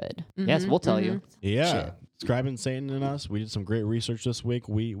 if you could. Yes, we'll tell you. Yeah. Shit. Scribe and Satan and us, we did some great research this week.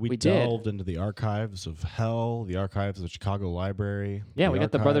 We did. delved into the archives of hell, the archives of the Chicago Library. Yeah, we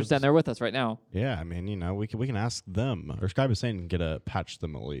got the brothers down archives- there with us right now. Yeah, I mean, we can ask them, or Scribe and Satan can get a patch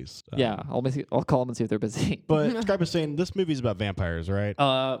them at least. Yeah, I'll call them and see if they're busy. But Scribe and Satan, this movie's about vampires, right?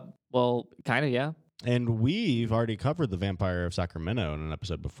 Well, kind of, yeah. And we've already covered the Vampire of Sacramento in an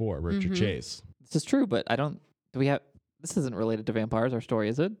episode before, Richard Chase. This is true, but this isn't related to vampires, our story,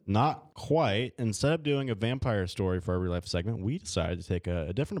 is it? Not quite. Instead of doing a vampire story for our real life segment, we decided to take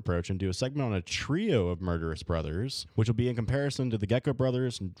a different approach and do a segment on a trio of murderous brothers, which will be in comparison to the Gecko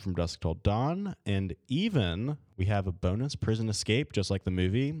brothers from Dusk Till Dawn. And even we have a bonus prison escape, just like the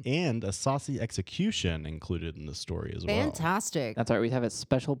movie, and a saucy execution included in the story as well. Fantastic. That's right. We have a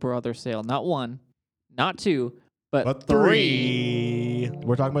special brother sale. Not one, not two, but three.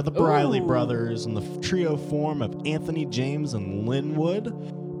 We're talking about the Briley Ooh. brothers in the trio form of Anthony, James, and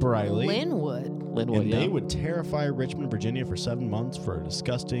Linwood Briley. Linwood. Linwood, And yeah. they would terrify Richmond, Virginia for 7 months for a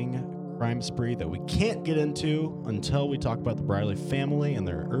disgusting crime spree that we can't get into until we talk about the Briley family and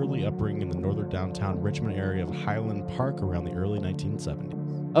their early upbringing in the northern downtown Richmond area of Highland Park around the early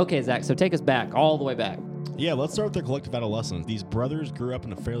 1970s. Okay, Zach, so take us back, all the way back. Yeah, let's start with their collective adolescence. These brothers grew up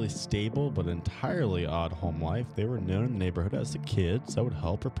in a fairly stable but entirely odd home life. They were known in the neighborhood as the kids that would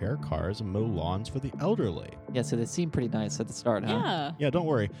help repair cars and mow lawns for the elderly. Yeah, so they seem pretty nice at the start, huh? Yeah. Yeah, don't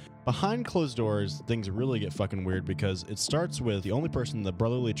worry. Behind closed doors, things really get fucking weird because it starts with the only person the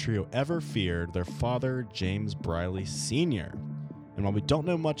brotherly trio ever feared, their father, James Briley Sr. And while we don't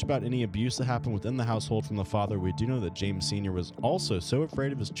know much about any abuse that happened within the household from the father, we do know that James Sr. was also so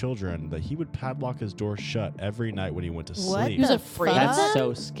afraid of his children that he would padlock his door shut every night when he went to What sleep. He was the afraid fuck? of That's them?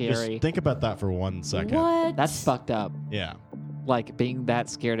 so Just scary. think about that for 1 second. What? That's fucked up. Yeah. Like being that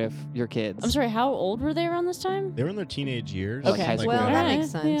scared of your kids. I'm sorry, how old were they around this time? They were in their teenage years. Okay. like Well, we that are,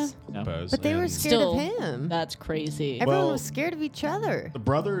 makes sense. I suppose. But they were and- scared Still, of him. That's crazy. Everyone Well- was scared of each other. The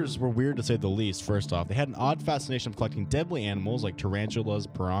brothers were weird to say the least, first off. They had an odd fascination of collecting deadly animals like tarantulas,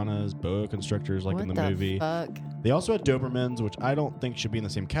 piranhas, boa constrictors like what in the the movie. fuck? They also had Dobermans, which I don't think should be in the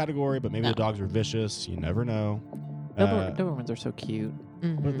same category, but maybe No. the dogs were vicious. You never know. Dobermans are so cute.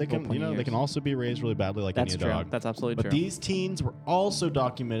 But they can, Well, they 20 can years. also be raised really badly like That's any true. dog. That's absolutely But true. these teens were also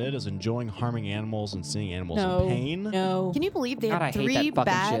documented as enjoying harming animals and seeing animals No. in pain. No. Can you believe they God, I had hate that three fucking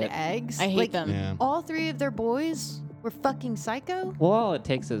bad shit. eggs? I hate Like, them. Yeah. All three of their boys were fucking psycho? Well, all it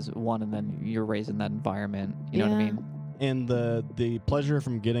takes is one, and then you're raised in that environment. You know what I Yeah. mean? And the pleasure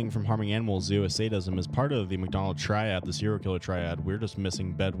from harming animals, zoosadism, is part of the McDonald triad, the serial killer triad. We're just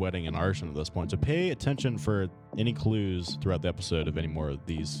missing bedwetting and arson at this point. So pay attention for any clues throughout the episode of any more of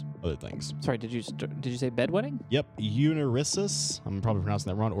these other things. Sorry, did you say bedwetting? Yep, unirisis, I'm probably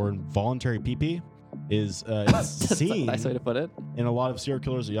pronouncing that wrong, or involuntary pee-pee, is That's a seen nice way to put it. in a lot of serial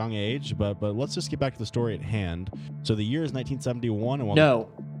killers at a young age. But let's just get back to the story at hand. So the year is 1971. And while No,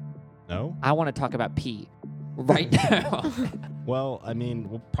 no? I want to talk about pee right now. Well, I mean,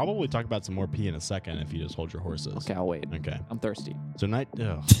 we'll probably talk about some more pee in a second if you just hold your horses. Okay, I'll wait. Okay. I'm thirsty. So again,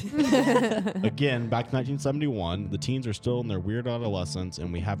 back to 1971, the teens are still in their weird adolescence,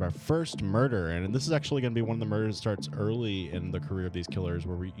 and we have our first murder. And this is actually going to be one of the murders that starts early in the career of these killers,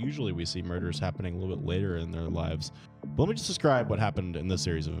 where we see murders happening a little bit later in their lives. But let me just describe what happened in this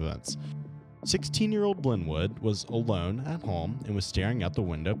series of events. 16-year-old Linwood was alone at home and was staring out the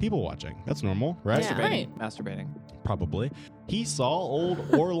window, people watching. That's normal, right? Yeah. Right. Masturbating. Probably. He saw old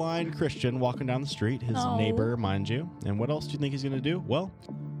Orline Christian walking down the street, his No. neighbor, mind you. And what else do you think he's going to do? Well,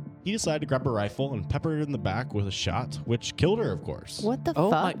 he decided to grab a rifle and pepper her in the back with a shot, which killed her, of course. What the Oh,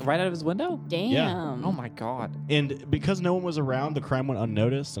 my, fuck? right out of his window? Damn. Oh my god. And because no one was around, the crime went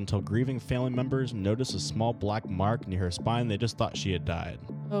unnoticed until grieving family members noticed a small black mark near her spine. They just thought she had died.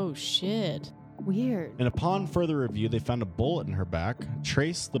 Oh, shit. Weird. And upon further review, they found a bullet in her back,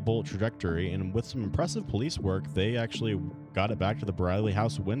 traced the bullet trajectory, and with some impressive police work, they actually got it back to the Briley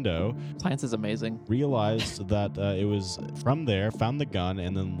house window, Science is amazing. realized that it was from there, found the gun,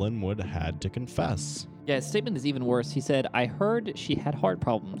 and then Linwood had to confess. Yeah, his statement is even worse. He said, I heard she had heart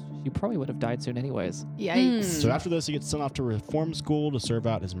problems. She probably would have died soon anyways. Yikes. So after this, he gets sent off to reform school to serve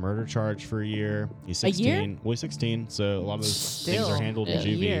out his murder charge for a year. He's 16. year? Well, he's 16, so a lot of those things Still are handled in a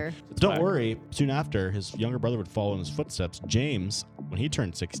juvie. year. But don't worry, soon after, his younger brother would follow in his footsteps. James, when he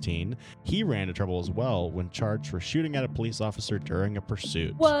turned 16, he ran into trouble as well when charged for shooting at a police officer during a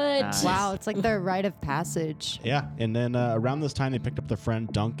pursuit. What? Nice. Wow, it's like their rite of passage. Yeah, and then around this time, they picked up their friend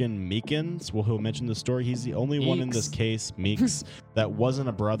Duncan Meekins. Well, he'll mention the story. He's the only one in this case, Meeks, that wasn't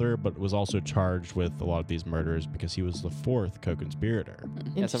a brother, but was also charged with a lot of these murders because he was the fourth co-conspirator.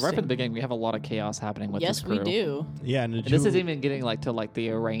 Yeah, so right from the beginning, we have a lot of chaos happening with Yes, this crew. we do. Yeah, and And this is even getting like to like the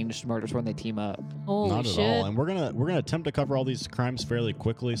arranged murders when they team up. Holy not shit. at all. And we're gonna attempt to cover all these crimes fairly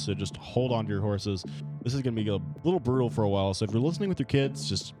quickly, so just hold on to your horses. This is gonna be a little brutal for a while. So if you're listening with your kids,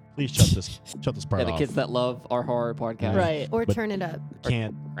 just please shut this part Yeah, the off. kids that love our horror podcast. Right. Or But- turn it up.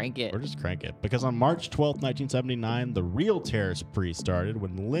 Can't Crank it. or just crank it. Because on March 12th, 1979, the real terror spree started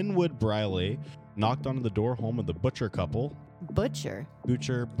when Linwood Briley knocked on the door home of the Butcher couple. Butcher.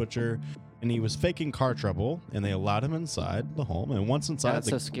 Butcher, and he was faking car trouble, and they allowed him inside the home. And once Yeah, inside, that's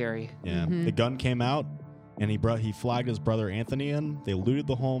so scary. the gun came out, and he flagged his brother Anthony in. They looted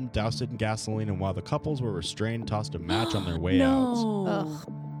the home, doused it in gasoline, and while the couples were restrained, tossed a match on their way out. No.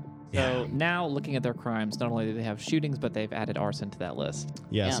 Ugh. So now looking at their crimes, not only do they have shootings, but they've added arson to that list.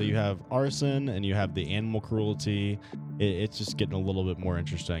 Yeah, so Yeah. you have arson and you have the animal cruelty. It's just getting a little bit more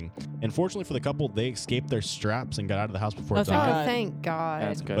interesting. And fortunately for the couple, they escaped their straps and got out of the house before Oh, it thank died. Oh, God. thank God. Yeah,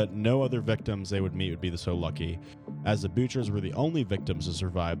 that's good. But no other victims they would meet would be so lucky, as the Butchers were the only victims to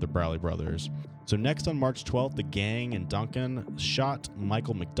survive the Briley brothers. So next on March 12th, the gang and Duncan shot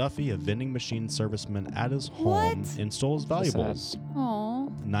Michael McDuffie, a vending machine serviceman, at his home What? and stole his valuables. Aw.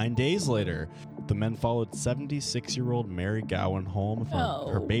 9 days later, the men followed 76-year-old Mary Gowan home from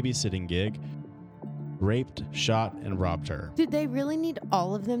her Oh. babysitting gig, raped, shot, and robbed her. Did they really need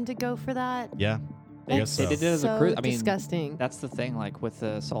all of them to go for that? Yeah, I guess They so. did it as a so crew. I mean, disgusting. that's the thing, like with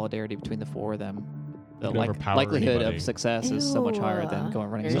the solidarity between the four of them. The You could overpower likelihood anybody. of success is so much higher Ew. than going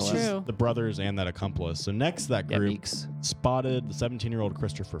running Very solo. true. The brothers and that accomplice. So next, that Yeah, group Meeks. spotted the 17-year-old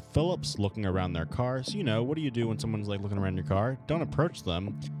Christopher Phillips looking around their car. So, what do you do when someone's like looking around your car? Don't approach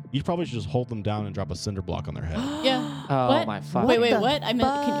them. You probably should just hold them down and drop a cinder block on their head. Yeah. Oh What? my fuck. Wait, the what? I meant.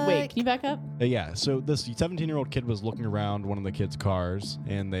 fuck? Can you back up? Yeah, so this 17-year-old kid was looking around one of the kids' cars,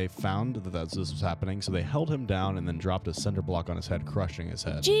 and they found that this was happening. So they held him down and then dropped a cinder block on his head, crushing his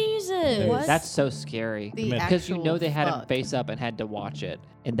head. Jesus. What? That's so scary. The Because you know actual they had him fuck. face up and had to watch it.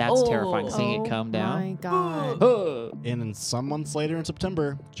 And that's terrifying, seeing it come down. Oh my God. And then some months later in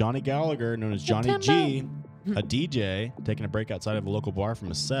September, Johnny Gallagher, known as Johnny G, a DJ taking a break outside of a local bar from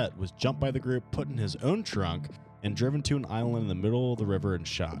a set, was jumped by the group, put in his own trunk, and driven to an island in the middle of the river and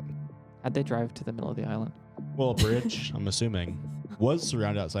shot. How'd they drive to the middle of the island? Well, a bridge, I'm assuming, was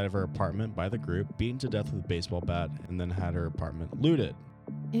surrounded outside of her apartment by the group, beaten to death with a baseball bat, and then had her apartment looted.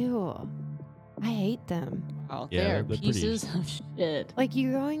 Ew. I hate them. Wow, Yeah, they're they're pretty- pieces of shit. Like,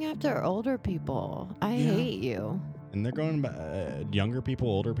 you're going after older people. I Yeah. hate you. And they're going younger people,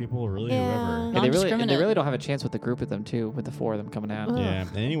 older people, really Yeah. whoever. And they really Non-discriminate. don't have a chance with the group of them too, with the four of them coming out. Ugh. Yeah.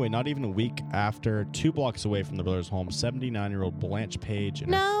 And anyway, not even a week after, 2 blocks away from the brothers' home, 79-year-old Blanche Page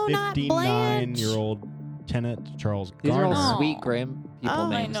and No, her not Blanche. 59-year-old tenant Charles These are Garner all Aw. sweet, grim people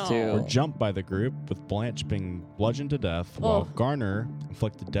Oh, I names know. too. were jumped by the group, with Blanche being bludgeoned to death, while Oh. Garner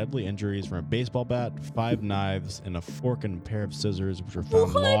inflicted deadly injuries from a baseball bat, 5 knives, and a fork and a pair of scissors, which were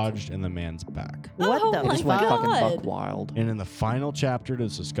found What? lodged in the man's back. What Oh the They my just went fuck? fucking buck God. wild. And in the final chapter to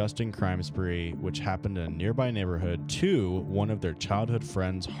this disgusting crime spree, which happened in a nearby neighborhood, to one of their childhood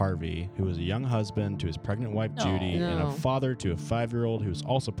friends, Harvey, who was a young husband to his pregnant wife, No. Judy, and a No. father to a 5-year-old who was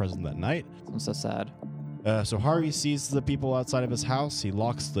also present that night. I'm so sad. So Harvey sees the people outside of his house. He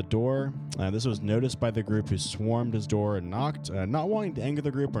locks the door. This was noticed by the group, who swarmed his door and knocked. Not wanting to anger the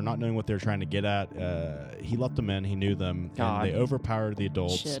group or not knowing what they were trying to get at, he let them in. He knew them. God. And they overpowered the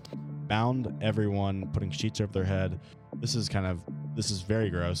adults, Shit. bound everyone, putting sheets over their head. This is very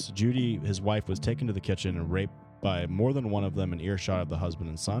gross. Judy, his wife, was taken to the kitchen and raped by more than one of them in earshot of the husband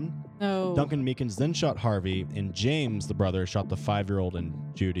and son. No. Duncan Meekins then shot Harvey, and James, the brother, shot the 5-year-old and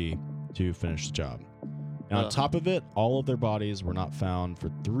Judy to finish the job. And on top of it, all of their bodies were not found for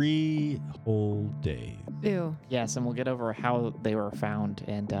 3 whole days. Ew. Yes, and we'll get over how they were found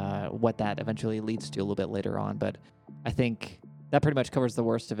and what that eventually leads to a little bit later on. But I think that pretty much covers the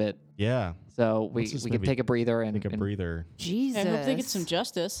worst of it. Yeah. So we Let's just can maybe take a breather and Take a breather. Jesus. I hope they get some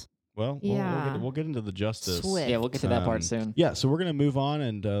justice. Well, Yeah. we'll get into the justice. Swift. yeah, we'll get to that part soon. Yeah, so we're going to move on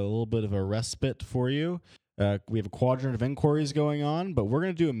and a little bit of a respite for you. We have a quadrant of inquiries going on, but we're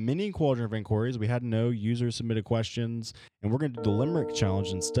going to do a mini quadrant of inquiries. We had no user-submitted questions, and we're going to do the limerick challenge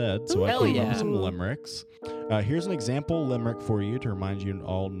instead. So Hell I came up yeah. with some limericks. Here's an example limerick for you to remind you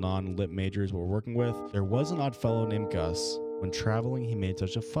all non-lit majors what we're working with. There was an odd fellow named Gus. When traveling, he made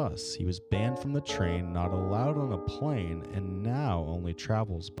such a fuss. He was banned from the train, not allowed on a plane, and now only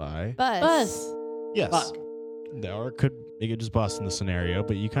travels by... Bus. Yes. Fuck. Or it could just bust in the scenario,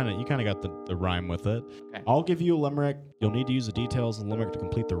 but you kind of got the rhyme with it. Okay. I'll give you a limerick. You'll need to use the details of the limerick to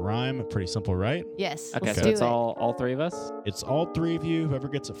complete the rhyme. Pretty simple, right? Yes. Okay, let's so do it's it. all three of us? It's all three of you. Whoever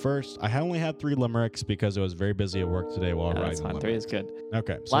gets it first. I only had 3 limericks because I was very busy at work today while No, writing that's the fine. limerick. 3 is good.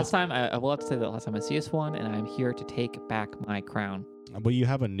 Okay. So Last time, I will have to say that last time I see us won, and I'm here to take back my crown. but you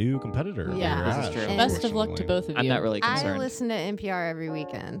have a new competitor. Yeah. here, This is Ash, true. Best of luck to both of you. I'm not really I concerned. listen to NPR every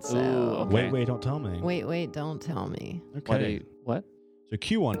weekend, so. Ooh, okay. Wait, don't tell me. Wait, don't tell me. Okay. What? So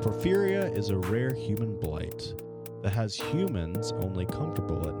Q1, porphyria is a rare human blight that has humans only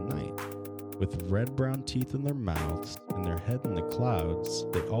comfortable at night. With red-brown teeth in their mouths and their head in the clouds,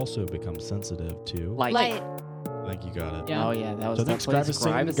 they also become sensitive to... Light. I think you got it. Yeah. Oh, yeah, that was So I think definitely Scribe is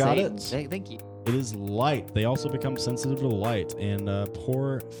saying is got Satan. it. Thank you. It is light. They also become sensitive to light. And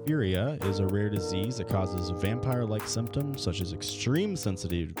porphyria is a rare disease that causes vampire-like symptoms such as extreme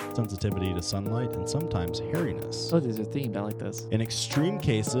sensitivity to sunlight and sometimes hairiness. Oh, these are themed. I like this. In extreme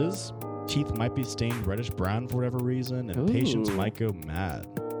cases, teeth might be stained reddish-brown for whatever reason, and patients Ooh. might go mad.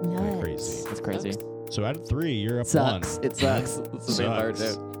 Kinda crazy. That's crazy. So out of 3, you're up Sucks. 1. It sucks. It's a vampire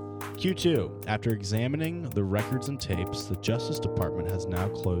Sucks. joke. Q2. After examining the records and tapes, the Justice Department has now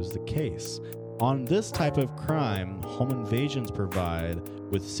closed the case. On this type of crime, home invasions provide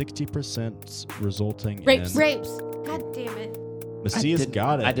with 60% resulting Rapes. in... Rapes. God damn it. Macias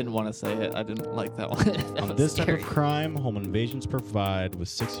got it. I didn't want to say it. I didn't like that one. That On was this scary. type of crime, home invasions provide with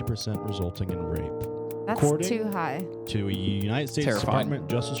 60% resulting in rape. That's According too high. To a United States Terrifying. Department of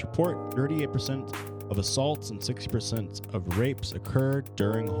Justice report, 38% of assaults and 60% of rapes occur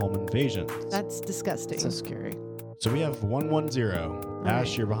during home invasions. That's disgusting. so scary. So we have 1-1-0. Ash,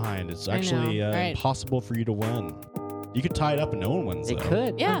 right. you're behind. It's I know. actually All right. impossible for you to win. You could tie it up and no one wins, It though.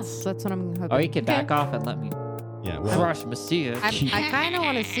 could. Yeah. That's what I'm hoping. Or you can back off and let me Yeah, well, crush Messiah. I kind of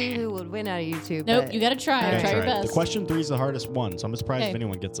want to see who would win out of you two. Nope, but you gotta try. Alright. Try your The best. question 3 is the hardest one, so I'm surprised if Okay.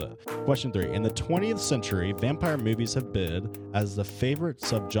 anyone gets it. Question 3. In the 20th century, vampire movies have bid as the favorite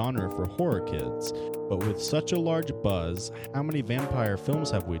subgenre for horror kids. But with such a large buzz, how many vampire films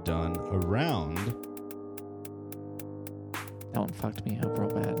have we done around? That one fucked me up real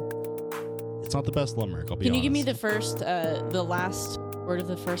bad. It's not the best limerick, I'll be Can honest. you give me the first, the last word of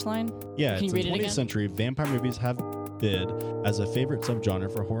the first line? Yeah, Can it's you in read the it 20th again? century, vampire movies have bid as a favorite subgenre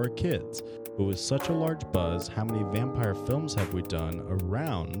for horror kids. But with such a large buzz, how many vampire films have we done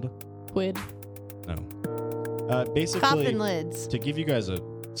around? Quid. No. Basically, Coffin lids. to give you guys a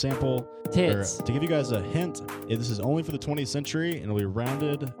sample, Tits. or to give you guys a hint, this is only for the 20th century, and it'll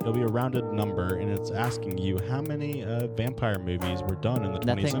be a rounded number, and it's asking you how many vampire movies were done in the 20th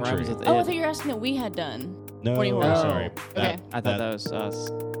Nothing century. rhymes with Oh, I it. thought you were asking that we had done. No, 20 horror. sorry. Okay. I thought that was us.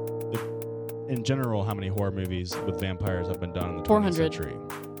 In general, how many horror movies with vampires have been done in the 20th 400. century?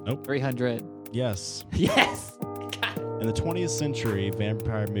 300. Yes. Yes. In the 20th century,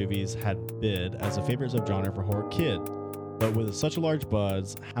 vampire movies had bid as a favorite subgenre for horror kid. But with such a large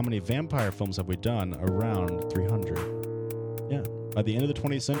buzz, how many vampire films have we done? Around 300. Yeah. By the end of the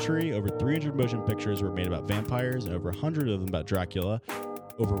 20th century, over 300 motion pictures were made about vampires and over 100 of them about Dracula.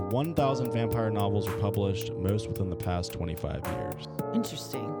 Over 1,000 vampire novels were published, most within the past 25 years.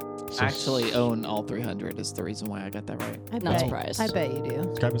 Interesting. So I actually own all 300 is the reason why I got that right. I Not bet, surprised. I bet you do.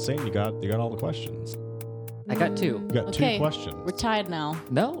 Skype was saying you got all the questions. I got 2. You got Okay. 2 questions. We're tied now.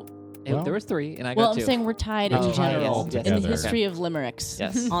 No. Well- There was 3 and I Well, got I'm 2. saying we're tied Oh, in general yes, yes, in the together. history of limericks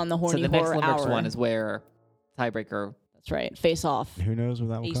Yes. on the So horny the next horror Limericks hour. one is where tiebreaker. That's right. Face off. Who knows where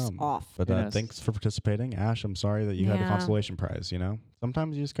that will Face come? off. But Who knows? thanks for participating, Ash. I'm sorry that you had the Yeah. consolation prize. You know,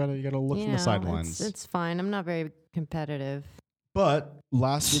 sometimes you just gotta look from Yeah, the sidelines. It's fine. I'm not very competitive. But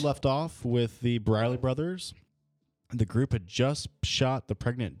last we left off with the Briley brothers. The group had just shot the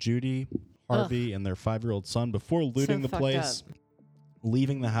pregnant Judy, Harvey, and their 5-year-old son before looting the fucked place,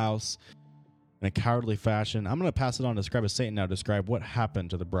 leaving the house in a cowardly fashion. I'm going to pass it on to Scribe of Satan now to describe what happened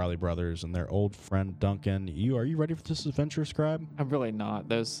to the Briley brothers and their old friend Duncan. Are you ready for this adventure, Scribe? I'm really not.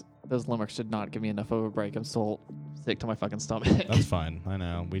 Those limericks did not give me enough of a break. I'm still sick to my fucking stomach. That's fine. I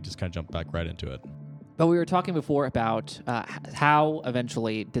know. We just kind of jumped back right into it. But we were talking before about how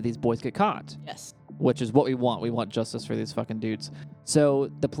eventually did these boys get caught, Yes. which is what we want. We want justice for these fucking dudes. So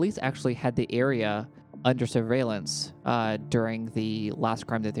the police actually had the area under surveillance during the last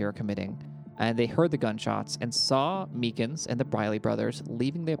crime that they were committing. And they heard the gunshots and saw Meekins and the Briley brothers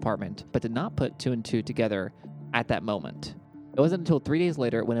leaving the apartment, but did not put 2 and 2 together at that moment. It wasn't until 3 days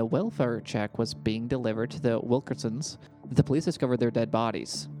later, when a welfare check was being delivered to the Wilkersons, that the police discovered their dead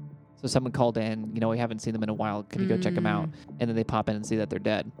bodies. So someone called in, we haven't seen them in a while. Can you go check them out? And then they pop in and see that they're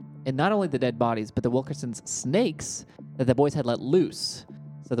dead. And not only the dead bodies, but the Wilkersons' snakes that the boys had let loose.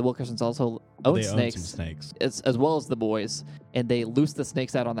 So the Wilkersons also own snakes, some snakes. as well as the boys. And they loosed the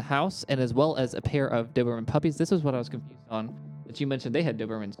snakes out on the house, and as well as a pair of Doberman puppies. This is what I was confused on. That you mentioned they had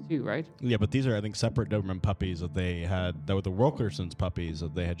Dobermans too, right? Yeah, but these are, I think, separate Doberman puppies that they had, that were the Wilkersons puppies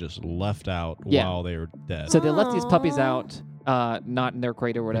that they had just left out while they were dead. So they left these puppies out, not in their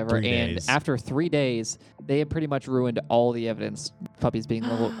crate or whatever. 3 And days. after 3 days, they had pretty much ruined all the evidence. Puppies being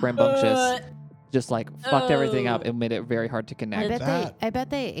a little rambunctious, just like fucked everything up and made it very hard to I connect. bet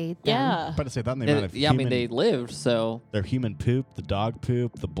they ate them. Yeah. I'm about to say that in the amount of Yeah, I mean, human, they lived, so their human poop, the dog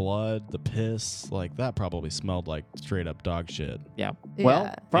poop, the blood, the piss, like that probably smelled like straight up dog shit. yeah. Yeah. Well,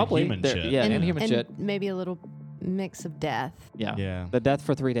 And probably. human shit. Yeah, and And- human and shit. maybe a little mix of death. Yeah. Yeah. The death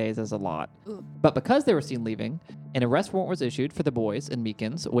for 3 days is a lot. Ugh. But because they were seen leaving, an arrest warrant was issued for the boys and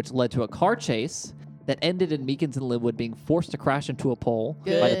Meekins, which led to a car chase that ended in Meekins and Linwood being forced to crash into a pole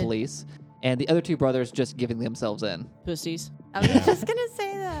by the Good. police, and the other 2 brothers just giving themselves in. Pussies. I was just gonna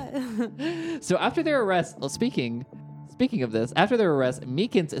say that. So after their arrest, speaking of this, after their arrest,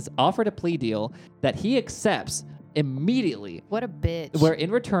 Meekins is offered a plea deal that he accepts immediately, What a bitch. where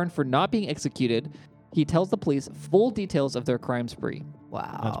in return for not being executed, he tells the police full details of their crime spree.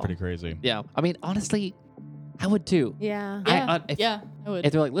 Wow. That's pretty crazy. Yeah. I mean, honestly, I would too. Yeah. Yeah. If, I would.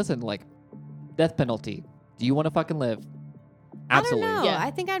 if they're like, listen, like, death penalty, do you want to fucking live? Absolutely. I don't know. Yeah.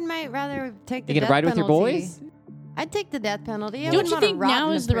 I think I might rather take the You gonna death ride with your penalty. boys? I'd take the death penalty. I Don't wouldn't you wanna think rot now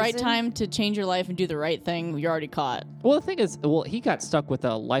in a is the right prison. time to change your life and do the right thing? You're already caught. Well, the thing is, he got stuck with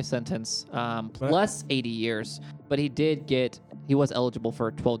a life sentence plus 80 years, but he was eligible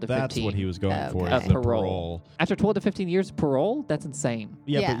for 12 to 15. That's what he was going for, Okay. is the Parole. parole. After 12 to 15 years of parole, that's insane.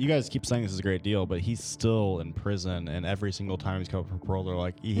 Yeah, Yeah. but you guys keep saying this is a great deal, but he's still in prison, and every single time he's come up for parole, they're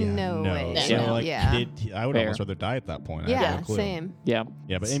like, No way. So, No. like, Yeah. I would Fair. almost rather die at that point. I have Yeah, no clue. same. Yeah.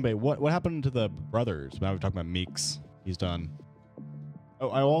 Yeah, but anyway, what happened to the brothers? Now we're talking about Meeks. He's done. Oh,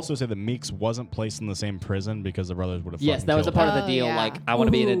 I will also say that Meeks wasn't placed in the same prison because the brothers would have. Yes, fucking that was a killed part him. of the Oh, deal. yeah. Like, I want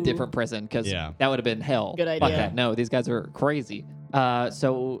to be in a Ooh. different prison because Yeah. that would have been hell. Good Fuck idea. that. No, these guys are crazy.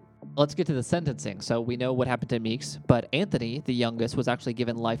 So let's get to the sentencing. So we know what happened to Meeks, but Anthony, the youngest, was actually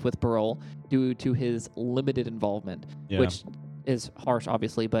given life with parole due to his limited involvement, Yeah. which is harsh,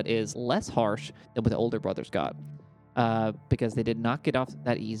 obviously, but is less harsh than what the older brothers got. Because they did not get off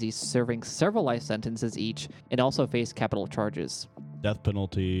that easy, serving several life sentences each and also faced capital charges. Death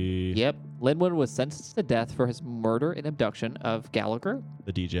penalty. Yep. Linwood was sentenced to death for his murder and abduction of Gallagher,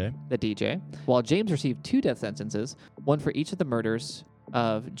 The DJ. the DJ, while James received 2 death sentences, one for each of the murders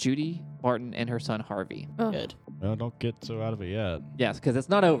of Judy, Martin, and her son Harvey. Ugh. Good. Well, don't get so out of it yet. Yes, because it's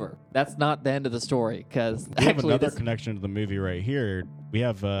not over. That's not the end of the story. Because We have actually, another this, connection to the movie right here. We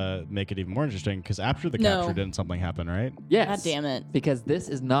have make it even more interesting because after the No. capture, didn't something happen, right? yes, God damn it. because this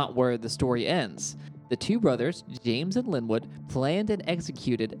is not where the story ends. The 2 brothers, James and Linwood, planned and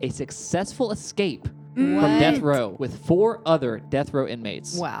executed a successful escape from death What? row with 4 other death row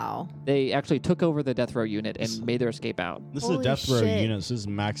inmates. Wow. They actually took over the death row unit and made their escape out. This is a Holy death row shit. unit. This is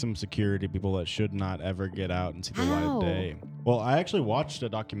maximum security people that should not ever get out and see the light How? of day. Well, I actually watched a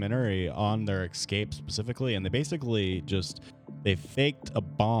documentary on their escape specifically, and they basically they faked a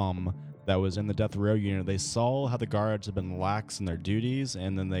bomb that was in the death row unit. They saw how the guards had been lax in their duties,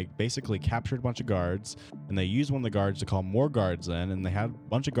 and then they basically captured a bunch of guards, and they used one of the guards to call more guards in, and they had a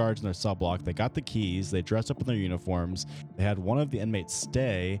bunch of guards in their cell block. They got the keys, they dressed up in their uniforms, they had one of the inmates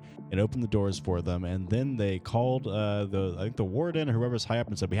stay and open the doors for them, and then they called I think the warden or whoever's high up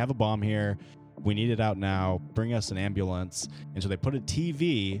and said, "We have a bomb here. We need it out now. Bring us an ambulance." And so they put a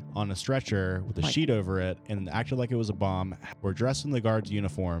TV on a stretcher with a sheet over it and acted like it was a bomb. Were dressed in the guards'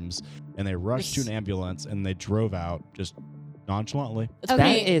 uniforms, and they rushed to an ambulance and they drove out just nonchalantly. It's Okay.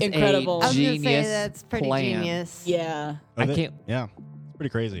 pretty That is incredible. I was gonna say Genius that's pretty plan. genius. Yeah. I can't. Yeah, it's pretty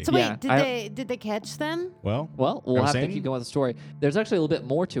crazy. So Yeah, wait, did they catch them? Well, Well, we'll I was have to saying- keep going with the story. There's actually a little bit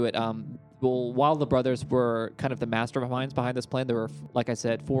more to it. Well, while the brothers were kind of the masterminds behind this plan, there were, like I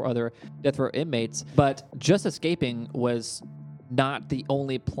said, 4 other death row inmates. But just escaping was not the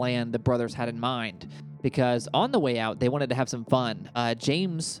only plan the brothers had in mind. because on the way out, they wanted to have some fun.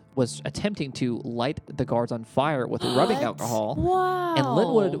 James was attempting to light the guards on fire with rubbing alcohol. Wow. And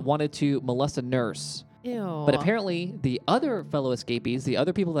Linwood wanted to molest a nurse. Ew. But apparently, the other fellow escapees, the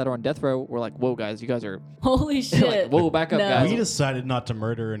other people that are on death row, were like, "Whoa, guys, you guys are Holy shit. like, whoa, back up, No. guys." We decided not to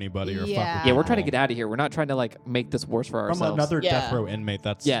murder anybody or fuck with Yeah, we're trying to people. get out of here. We're not trying to like make this worse for From ourselves. another Yeah. death row inmate.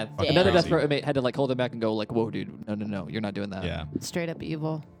 That's Yeah, fucking another crazy. death row inmate had to like hold him back and go like, "Whoa, dude, no, you're not doing that." Yeah. Straight up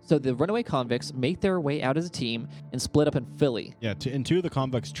evil. So the runaway convicts make their way out as a team and split up in Philly. Yeah, and two of the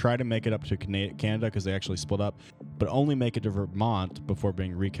convicts try to make it up to Canada because they actually split up, but only make it to Vermont before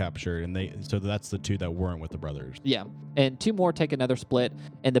being recaptured. And so that's the two that weren't with the brothers. Yeah, and two more take another split,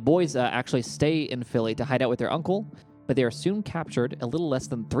 and the boys actually stay in Philly to hide out with their uncle, but they are soon captured a little less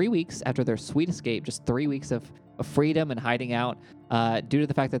than 3 weeks after their sweet escape, just 3 weeks of freedom and hiding out due to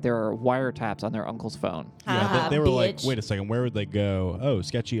the fact that there are wiretaps on their uncle's phone. Yeah, they were like, bitch. wait a second, where would they go? Oh,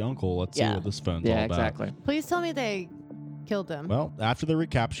 sketchy uncle. Let's see Yeah. what this phone's all Yeah, about. exactly. Please tell me they killed him. Well, after the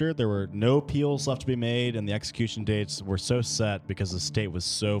recapture, there were no appeals left to be made, and the execution dates were so set because the state was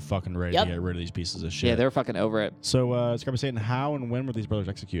so fucking ready Yep. to get rid of these pieces of shit. Yeah, they're fucking over it. So, Scott was saying, how and when were these brothers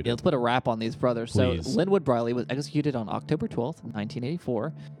executed? Yeah, let's put a wrap on these brothers. Please. So Linwood Briley was executed on October 12th,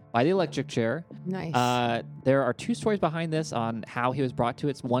 1984 by the electric chair. Nice. There are two stories behind this on how he was brought to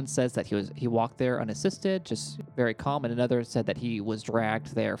it. One says that he walked there unassisted, just very calm, and another said that he was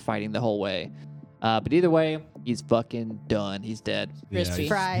dragged there fighting the whole way. But either way, he's fucking done. He's dead. Crispy.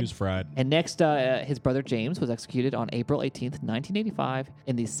 Fried. He was fried. And next, his brother James was executed on April 18th, 1985,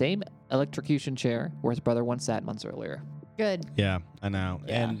 in the same electrocution chair where his brother once sat months earlier. Good. Yeah, I know.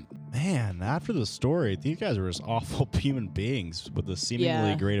 Yeah. And man, after the story, these guys were just awful human beings with a seemingly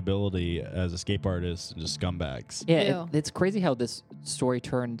Yeah. great ability as escape artists and just scumbags. Yeah, Ew. it's crazy how this story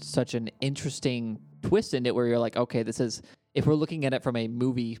turned such an interesting twist in it where you're like, okay, this is, if we're looking at it from a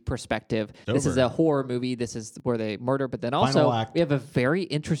movie perspective, this is over. a horror movie. This is where they murder, but then Final also act. we have a very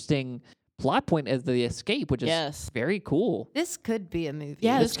interesting plot point as the escape, which is Yes. very cool. This could be a movie.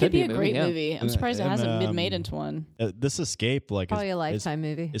 Yeah, this could be a movie, great yeah. movie. I'm surprised it And, hasn't been made into one. This escape, like, Probably a is Lifetime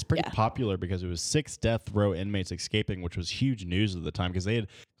movie. pretty Yeah. popular because it was 6 death row inmates escaping, which was huge news at the time because they had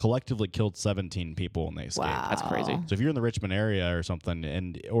collectively killed 17 people when they escaped. Wow. That's crazy. So if you're in the Richmond area or something,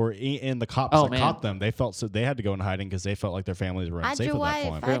 and the cops Oh, that man. caught them, they felt so they had to go in hiding because they felt like their families were Hide unsafe your at wife. that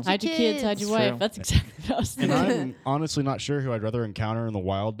point. Hide Hide your kids, hide your It's wife. true. That's exactly what I was And thinking. I'm honestly not sure who I'd rather encounter in the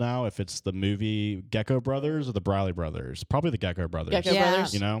wild now, if it's the movie Gecko Brothers or the Briley Brothers. Probably the Gecko Brothers. Gecko Yeah.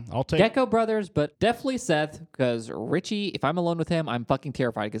 Brothers. You know, I'll take. Gecko Brothers, but definitely Seth, because Richie, if I'm alone with him, I'm fucking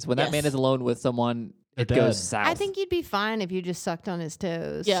terrified because when that Yes. man is alone with someone, They're it dead. goes south. I think you'd be fine if you just sucked on his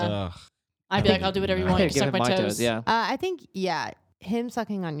toes. Yeah. Ugh. I'd be like, I'll do whatever you Yeah, want. Yeah, Just give suck him my toes. Yeah. I think, yeah, him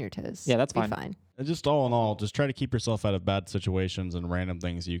sucking on your toes. Yeah, that's be fine. fine. And just all in all, just try to keep yourself out of bad situations and random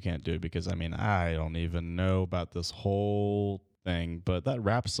things you can't do because, I mean, I don't even know about this whole thing. But that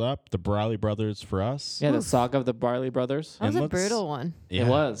wraps up the Briley Brothers for us. Yeah, the Oof. saga of the Briley brothers. That was And a let's- brutal one. It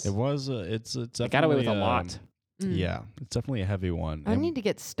was. It was. It's I definitely, got away with a lot. Yeah, it's definitely a heavy one. I And- need to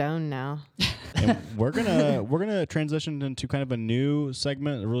get stoned now. and we're gonna transition into kind of a new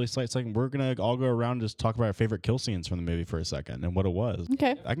segment, a really slight segment. We're gonna all go around and just talk about our favorite kill scenes from the movie for a second and what it was.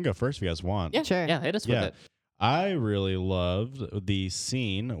 Okay. I can go first if you guys want. Yeah. Sure. Yeah, hit us Yeah. with it. I really loved the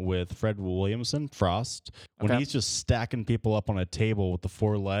scene with Fred Williamson, Frost, when Okay. he's just stacking people up on a table with the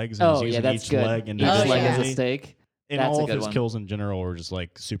 4 legs and Oh, he's yeah, using that's each good. leg Each individually. leg yeah. is a stake. And That's a all of good his one. kills in general were just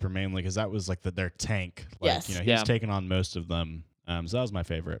like super manly because that was like their tank. Like, Yes. you know, Yeah. he's taken on most of them. So that was my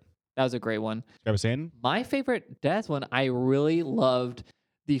favorite. That was a great one. I was saying, My favorite death one, I really loved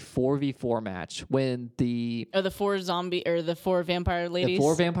the 4v4 match when the Or the 4 vampire ladies.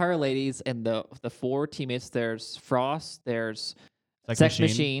 4 vampire ladies and the 4 teammates. There's Frost, there's Sex Sex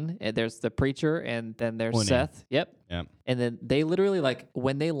Machine. Machine, and there's the Preacher, and then there's Winnie. Seth. Yep. Yeah. And then they literally like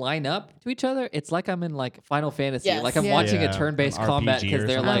when they line up to each other, it's like I'm in like Final Fantasy. Yes. Like I'm Yeah. watching Yeah, a turn-based an combat RPG because or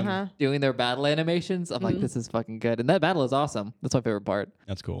they're something. like doing their battle animations. I'm like, Mhm. this is fucking good, and that battle is awesome. That's my favorite part.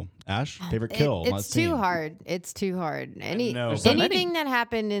 That's cool. Ash, favorite kill. not It's too scene. hard. It's too hard. know, There's so many. Anything that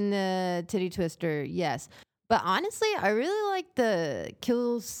happened in the Titty Twister, yes. But honestly, I really like the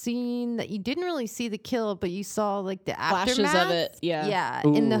kill scene that you didn't really see the kill, but you saw like the Flashes aftermath. of it, yeah. Yeah,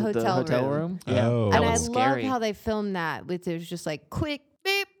 in the Ooh, hotel room. Yeah, Oh. that And I was love scary. how they filmed that with there's just like quick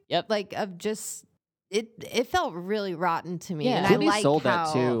beep. Yep. Like of just it felt really rotten to me. Yeah. And Clooney I like sold how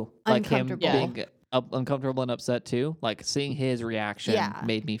that too, like him uncomfortable. being uncomfortable and upset too. Like seeing his reaction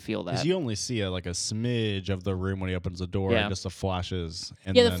made me feel that. Because you only see like a smidge of the room when he opens the door, Yeah. just the flashes.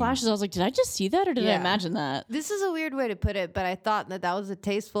 And Yeah, the then- flashes. I was like, did I just see that or did I Yeah. imagine that? This is a weird way to put it, but I thought that was a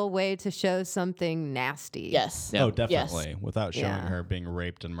tasteful way to show something nasty. Yes. Yeah. Oh, definitely. Without showing Yeah. her being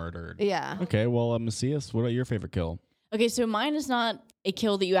raped and murdered. Yeah. Okay, well, Macias, what about your favorite kill? Okay, so mine is not a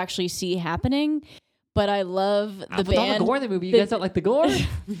kill that you actually see happening, but I love the With all band. the gore in the movie, you guys don't like the gore?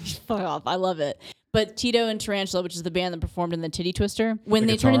 Fuck off. I love it. But Tito and Tarantula, which is the band that performed in the Titty Twister, when The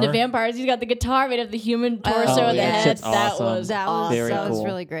they turn into guitar? vampires, he's got the guitar made of the human torso Oh, and the yeah. head. Shit's That awesome. was Very that was cool.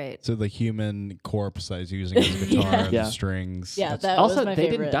 really great. So the human corpse that he's using as a guitar, Yeah. the strings. Yeah, That's- that Also, was my they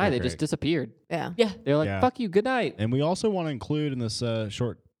favorite. didn't die. They Great. just disappeared. Yeah. Yeah. They're like, Yeah. fuck you, good night. And we also want to include in this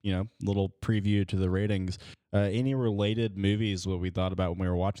short, little preview to the ratings, any related movies, what we thought about when we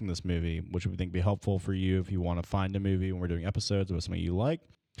were watching this movie, which we think would be helpful for you if you want to find a movie when we're doing episodes about something you like.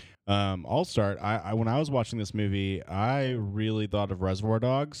 I'll start. I when I was watching this movie, I really thought of Reservoir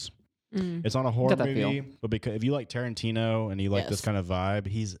Dogs. It's not a horror Got that movie, feel. but because if you like Tarantino and you like this Yes. kind of vibe,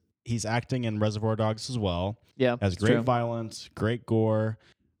 he's acting in Reservoir Dogs as well. Yeah, Has it's great true. violence, great gore.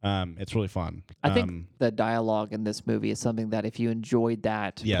 It's really fun. I think the dialogue in this movie is something that if you enjoyed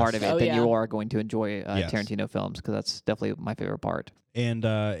that Yes. part of it, Oh, then yeah. you are going to enjoy Yes. Tarantino films because that's definitely my favorite part. And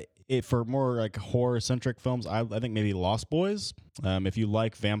for more like horror-centric films, I think maybe Lost Boys. If you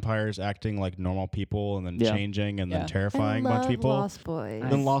like vampires acting like normal people and then Yeah. changing and then Yeah. terrifying a I bunch love of people, Lost Boys.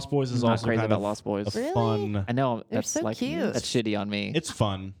 then Lost Boys is I'm not also crazy kind about of Lost Boys. a Really? fun. I know They're that's so like cute. that's shitty on me. It's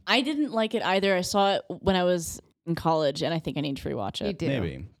fun, I didn't like it either. I saw it when I was in college, and I think I need to rewatch You it. do.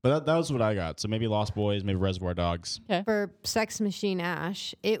 maybe. But that was what I got. So maybe Lost Boys, maybe Reservoir Dogs. For Sex Machine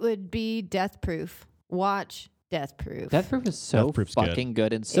Ash, it would be Death Proof. Watch Death Proof. Death Proof is so Death Proof's good. fucking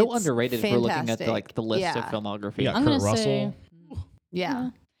good and so It's underrated if we're looking at fantastic. the list Yeah. of filmography. Yeah, I'm Kurt gonna Russell. say, Yeah.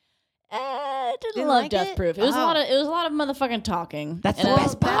 I didn't Didn't love like Death it? Proof. It was Oh. a lot of motherfucking talking. That's And the I-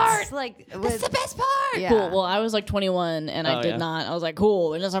 best part. That's like That's the best part. Yeah. Cool. Well, I was like 21, and I Oh, did yeah. not. I was like,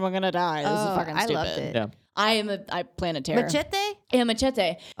 cool. Unless I'm gonna die. This is Oh, fucking I stupid. loved it. Yeah. I Planet Terror. Machete? Yeah,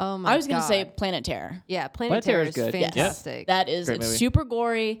 Machete. Oh my I was gonna say God. Planet Terror. Yeah, Planet Planet Terror Terror is is good. Yes. fantastic. That is, Great it's movie. super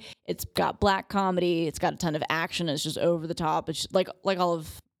gory. It's got black comedy. It's got a ton of action. It's just over the top. It's like all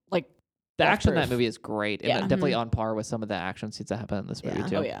of like The Death action in Proof. that movie is great. Yeah. And definitely on par with some of the action scenes that happen in this movie Yeah.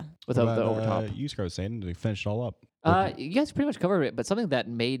 too. Oh yeah. With What the about, overtop. you guys saying to finish it all up. You guys pretty much covered it, but something that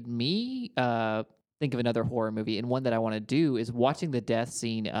made me think of another horror movie and one that I want to do is watching the death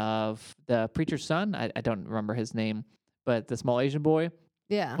scene of the preacher's son. I don't remember his name, but the small Asian boy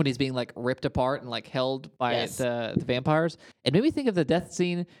Yeah. when he's being like ripped apart and like held by Yes. the vampires. It made me think of the death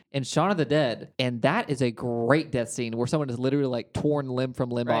scene in Shaun of the Dead, and that is a great death scene where someone is literally like torn limb from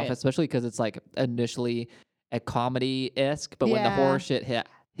limb off, Right. especially because it's like initially a comedy-esque, but when the Yeah. horror shit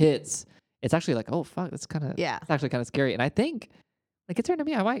hits, it's actually like, oh fuck, that's kind of Yeah. it's actually kind of scary. And I think, like, it turned to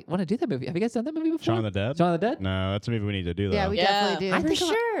me, I might want to do that movie. Have you guys done that movie before? Shaun of the Dead? Shaun of the Dead? No, that's a movie we need to do. Yeah, though. we Yeah. definitely do. I For think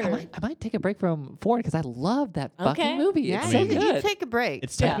sure. I might take a break from Ford because I love that fucking Okay. movie. Yeah, It's I so mean, you good. take a break.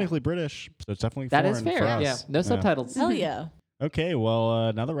 It's Yeah. technically British, so it's definitely That foreign is fair. for us. Yeah, no subtitles. Hell yeah. Okay,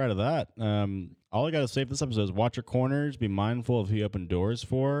 well, now that we're out of that, all I got to say for this episode is watch your corners, be mindful of who you open doors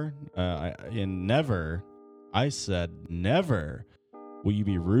for, and never, I said never, will you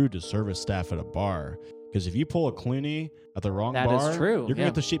be rude to service staff at a bar. Because if you pull a Clooney at the wrong That is bar, true, you're going to yeah.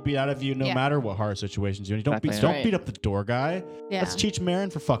 get the shit beat out of you no Yeah. matter what horror situations you're in. Don't, Exactly. don't Right. beat up the door guy. Yeah. That's Cheech Marin,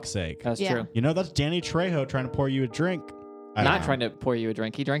 for fuck's sake. That's Yeah. true. You know, that's Danny Trejo trying to pour you a drink. I don't Not know. trying to pour you a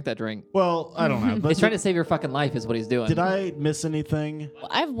drink. He drank that drink. Well, I don't know. But He's trying to save your fucking life is what he's doing. Did I miss anything? Well,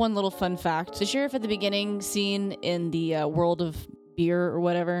 I have one little fun fact. The sheriff at the beginning scene in the World of Beer or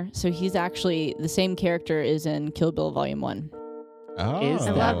whatever. So he's actually the same character is in Kill Bill Volume 1. Oh. Is I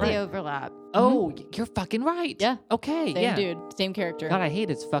that love right? the overlap. Oh, you're fucking right. Yeah. Okay. Same yeah. dude, same character. God, I hate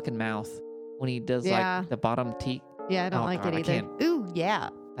his fucking mouth when he does Yeah. like the bottom teeth. Yeah, I don't Oh, like God, it I either. can't. Ooh, yeah.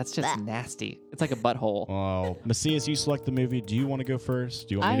 That's just nasty. It's like a butthole. Oh, Macias, you select the movie. Do you want to go first?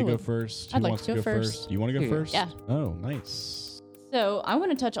 Do you want I me to go would- first? I'd Who like wants to go first? You want to go Here you go. first? Yeah. Oh, nice. So I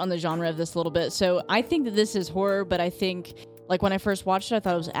want to touch on the genre of this a little bit. So I think that this is horror, but I think like when I first watched it, I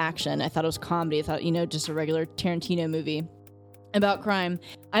thought it was action. I thought it was comedy. I thought, just a regular Tarantino movie about crime.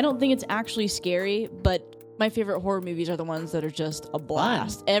 I don't think it's actually scary, but my favorite horror movies are the ones that are just a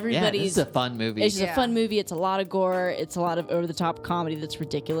blast. Yeah, this Everybody's is a fun movie. It's just Yeah. a fun movie. It's a lot of gore. It's a lot of over-the-top comedy that's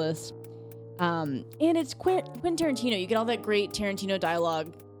ridiculous. And it's Quentin Tarantino. You get all that great Tarantino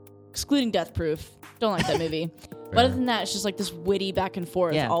dialogue, excluding Death Proof. Don't like that movie. But other than that, it's just like this witty back and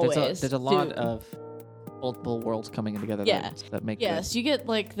forth yeah, always. there's a lot Dude. of multiple worlds coming in together Yeah. that make Yes, you get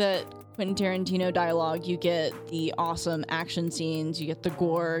like that Quentin Tarantino dialogue. You get the awesome action scenes, you get the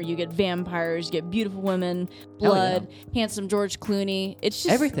gore, you get vampires, you get beautiful women, blood, handsome George Clooney. It's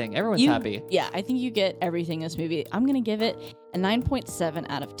just Everything. Everyone's happy. Yeah, I think you get everything in this movie. I'm going to give it a 9.7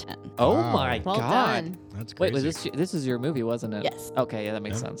 out of 10. Oh Wow. my Well god. done. That's crazy. Wait, this is your movie, wasn't it? Yes. Okay, yeah, that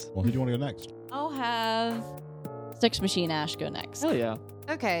makes Yeah. sense. Well, who do you want to go next? I'll have Sex Machine Ash go next. Hell yeah.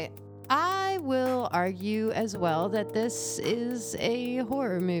 Okay. I will argue as well that this is a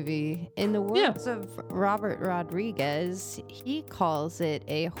horror movie. In the words of Robert Rodriguez, he calls it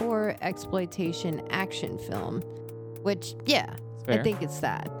a horror exploitation action film, which, yeah, I Fair. think it's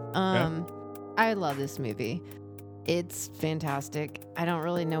that. I love this movie. It's fantastic. I don't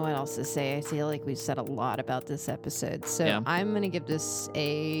really know what else to say. I feel like we've said a lot about this episode. So Yeah. I'm going to give this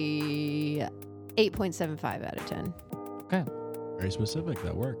a 8.75 out of 10. Okay. Very specific.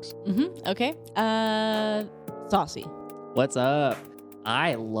 That works. Okay. Saucy. What's up?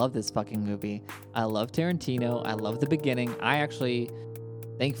 I love this fucking movie. I love Tarantino. I love the beginning. I actually,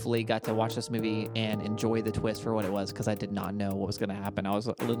 thankfully, got to watch this movie and enjoy the twist for what it was because I did not know what was going to happen. I was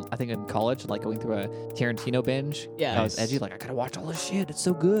a little, I think in college, like going through a Tarantino binge. Yeah. I was edgy, like I gotta watch all this shit. It's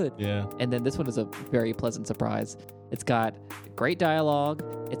so good. Yeah. And then this one is a very pleasant surprise. It's got great dialogue.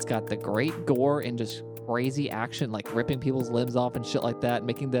 It's got the great gore and just crazy action, like ripping people's limbs off and shit like that.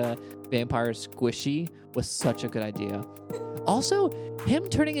 Making the vampires squishy was such a good idea. Also, him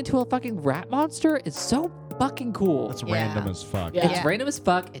turning into a fucking rat monster is so fucking cool. That's Yeah. random as fuck. Yeah. It's random as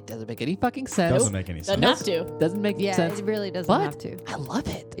fuck. It doesn't make any fucking sense. Doesn't make any sense. Doesn't have to. Doesn't make Yeah, sense. it really doesn't But have to. I love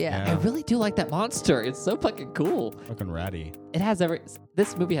it. Yeah. I really do like that monster. It's so fucking cool. Fucking ratty. It has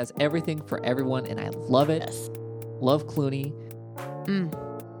this movie has everything for everyone, and I love it. Yes. Love Clooney. 9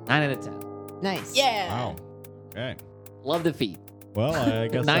 out of 10. Nice. Yeah. Wow. Okay. Love the feet. Well, I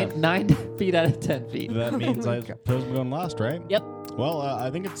guess Nine feet out of 10 feet. that means I suppose I'm going last, right? Yep. Well,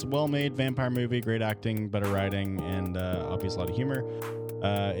 I think it's a well-made vampire movie, great acting, better writing, and obviously a lot of humor.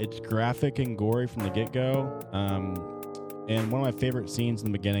 It's graphic and gory from the get-go. And one of my favorite scenes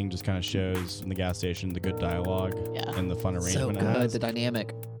in the beginning just kind of shows in the gas station the good dialogue Yeah. and the fun So arrangement it good, has. the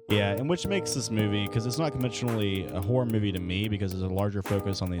dynamic. Yeah, and which makes this movie, because it's not conventionally a horror movie to me, because there's a larger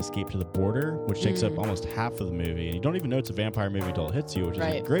focus on the escape to the border, which takes up almost half of the movie. And you don't even know it's a vampire movie until it hits you, which is a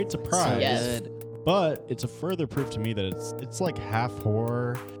Right. great surprise. Yes. Good. But it's a further proof to me that it's like half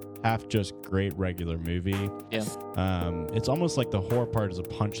horror, half just great regular movie. Yeah. It's almost like the horror part is a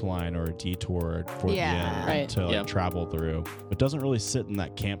punchline or a detour for the Yeah. end Right. to like Yeah. travel through. It doesn't really sit in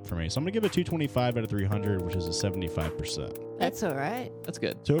that camp for me. So I'm gonna give it 225 out of 300, which is a 75%. That's all right. That's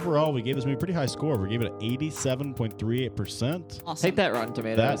good. So overall, we gave this movie a pretty high score. We gave it an 87.38%. Awesome. Take that, Rotten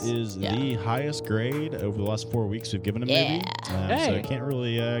Tomatoes. That is Yeah. the highest grade over the last 4 weeks we've given a movie. Yeah. So I Hey. can't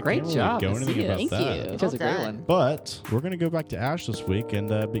really, Great can't really job. go Let's anything see it. about Thank that. you. Which is a Well great done. one. But we're going to go back to Ash this week,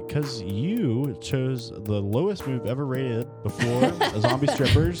 and because you chose the lowest movie ever rated before, Zombie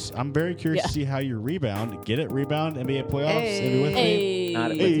Strippers, I'm very curious Yeah. to see how you rebound. Get it? Rebound? NBA playoffs? Are you with me? Hey. Not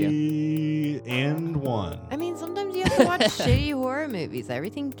with you. Hey, and one. I mean, sometimes you have to watch shitty horror movies.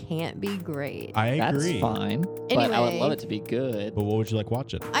 Everything can't be great. I That's agree. fine. But I would Anyway. love it to be good. But what would you like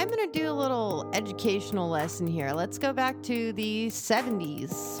watching? I'm going to do a little educational lesson here. Let's go back to the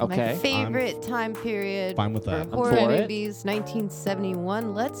 70s. My Okay. favorite time period Fine with for that. horror for it. movies,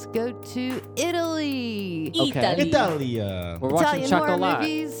 1971. Let's go to Italy. Okay. Italy. Italia. We're watching Italian horror Chocolat.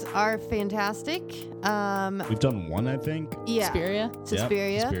 movies are fantastic. We've done one, I think. Yeah. Suspiria.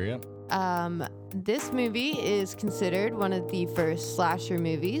 Suspiria. Yep, Suspiria. This movie is considered one of the first slasher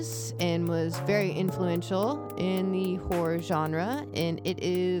movies and was very influential in the horror genre. And it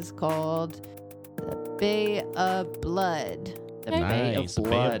is called The Bay of Blood. The Bay of Nice. The Bay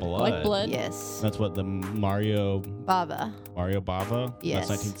Blood. of Blood. Like blood. Yes. That's what the Mario Bava. Bava. Yes.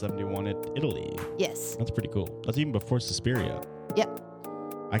 That's 1971 in Italy. Yes. That's pretty cool. That's even before Suspiria. Yep.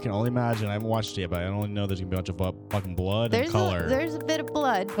 I can only imagine. I haven't watched it yet, but I only know there's gonna be a bunch of fucking blood and color. There's a bit of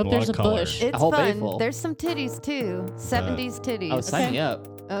blood. Hope A lot there's of a color. bush. It's whole fun. bayful. There's some titties too. 70s titties. Oh, sign Okay. me up.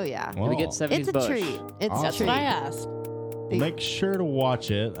 Oh, yeah. Well, Can we get 70s It's a bush? treat. It's Awesome. a That's treat. what I asked. make sure to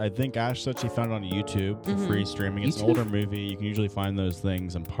watch it. I think Ash said she found it on YouTube for free streaming. It's an YouTube? older movie. You can usually find those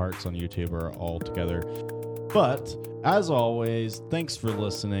things and parts on YouTube or all together. But as always, thanks for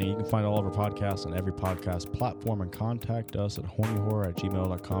listening. You can find all of our podcasts on every podcast platform and contact us at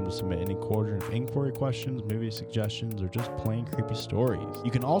hornyhorror@gmail.com to submit any inquiry questions, movie suggestions, or just plain creepy stories.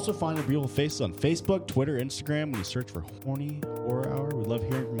 You can also find our beautiful faces on Facebook, Twitter, Instagram when you search for Horny Horror Hour. We love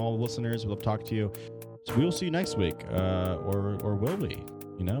hearing from all the listeners. We love talking to you. So we will see you next week, or will we?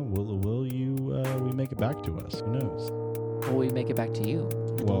 You know, will you? We make it back to us? Who knows? Will we make it back to you?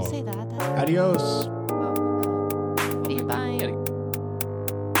 Don't say that. Adios. See you. Bye. Gotta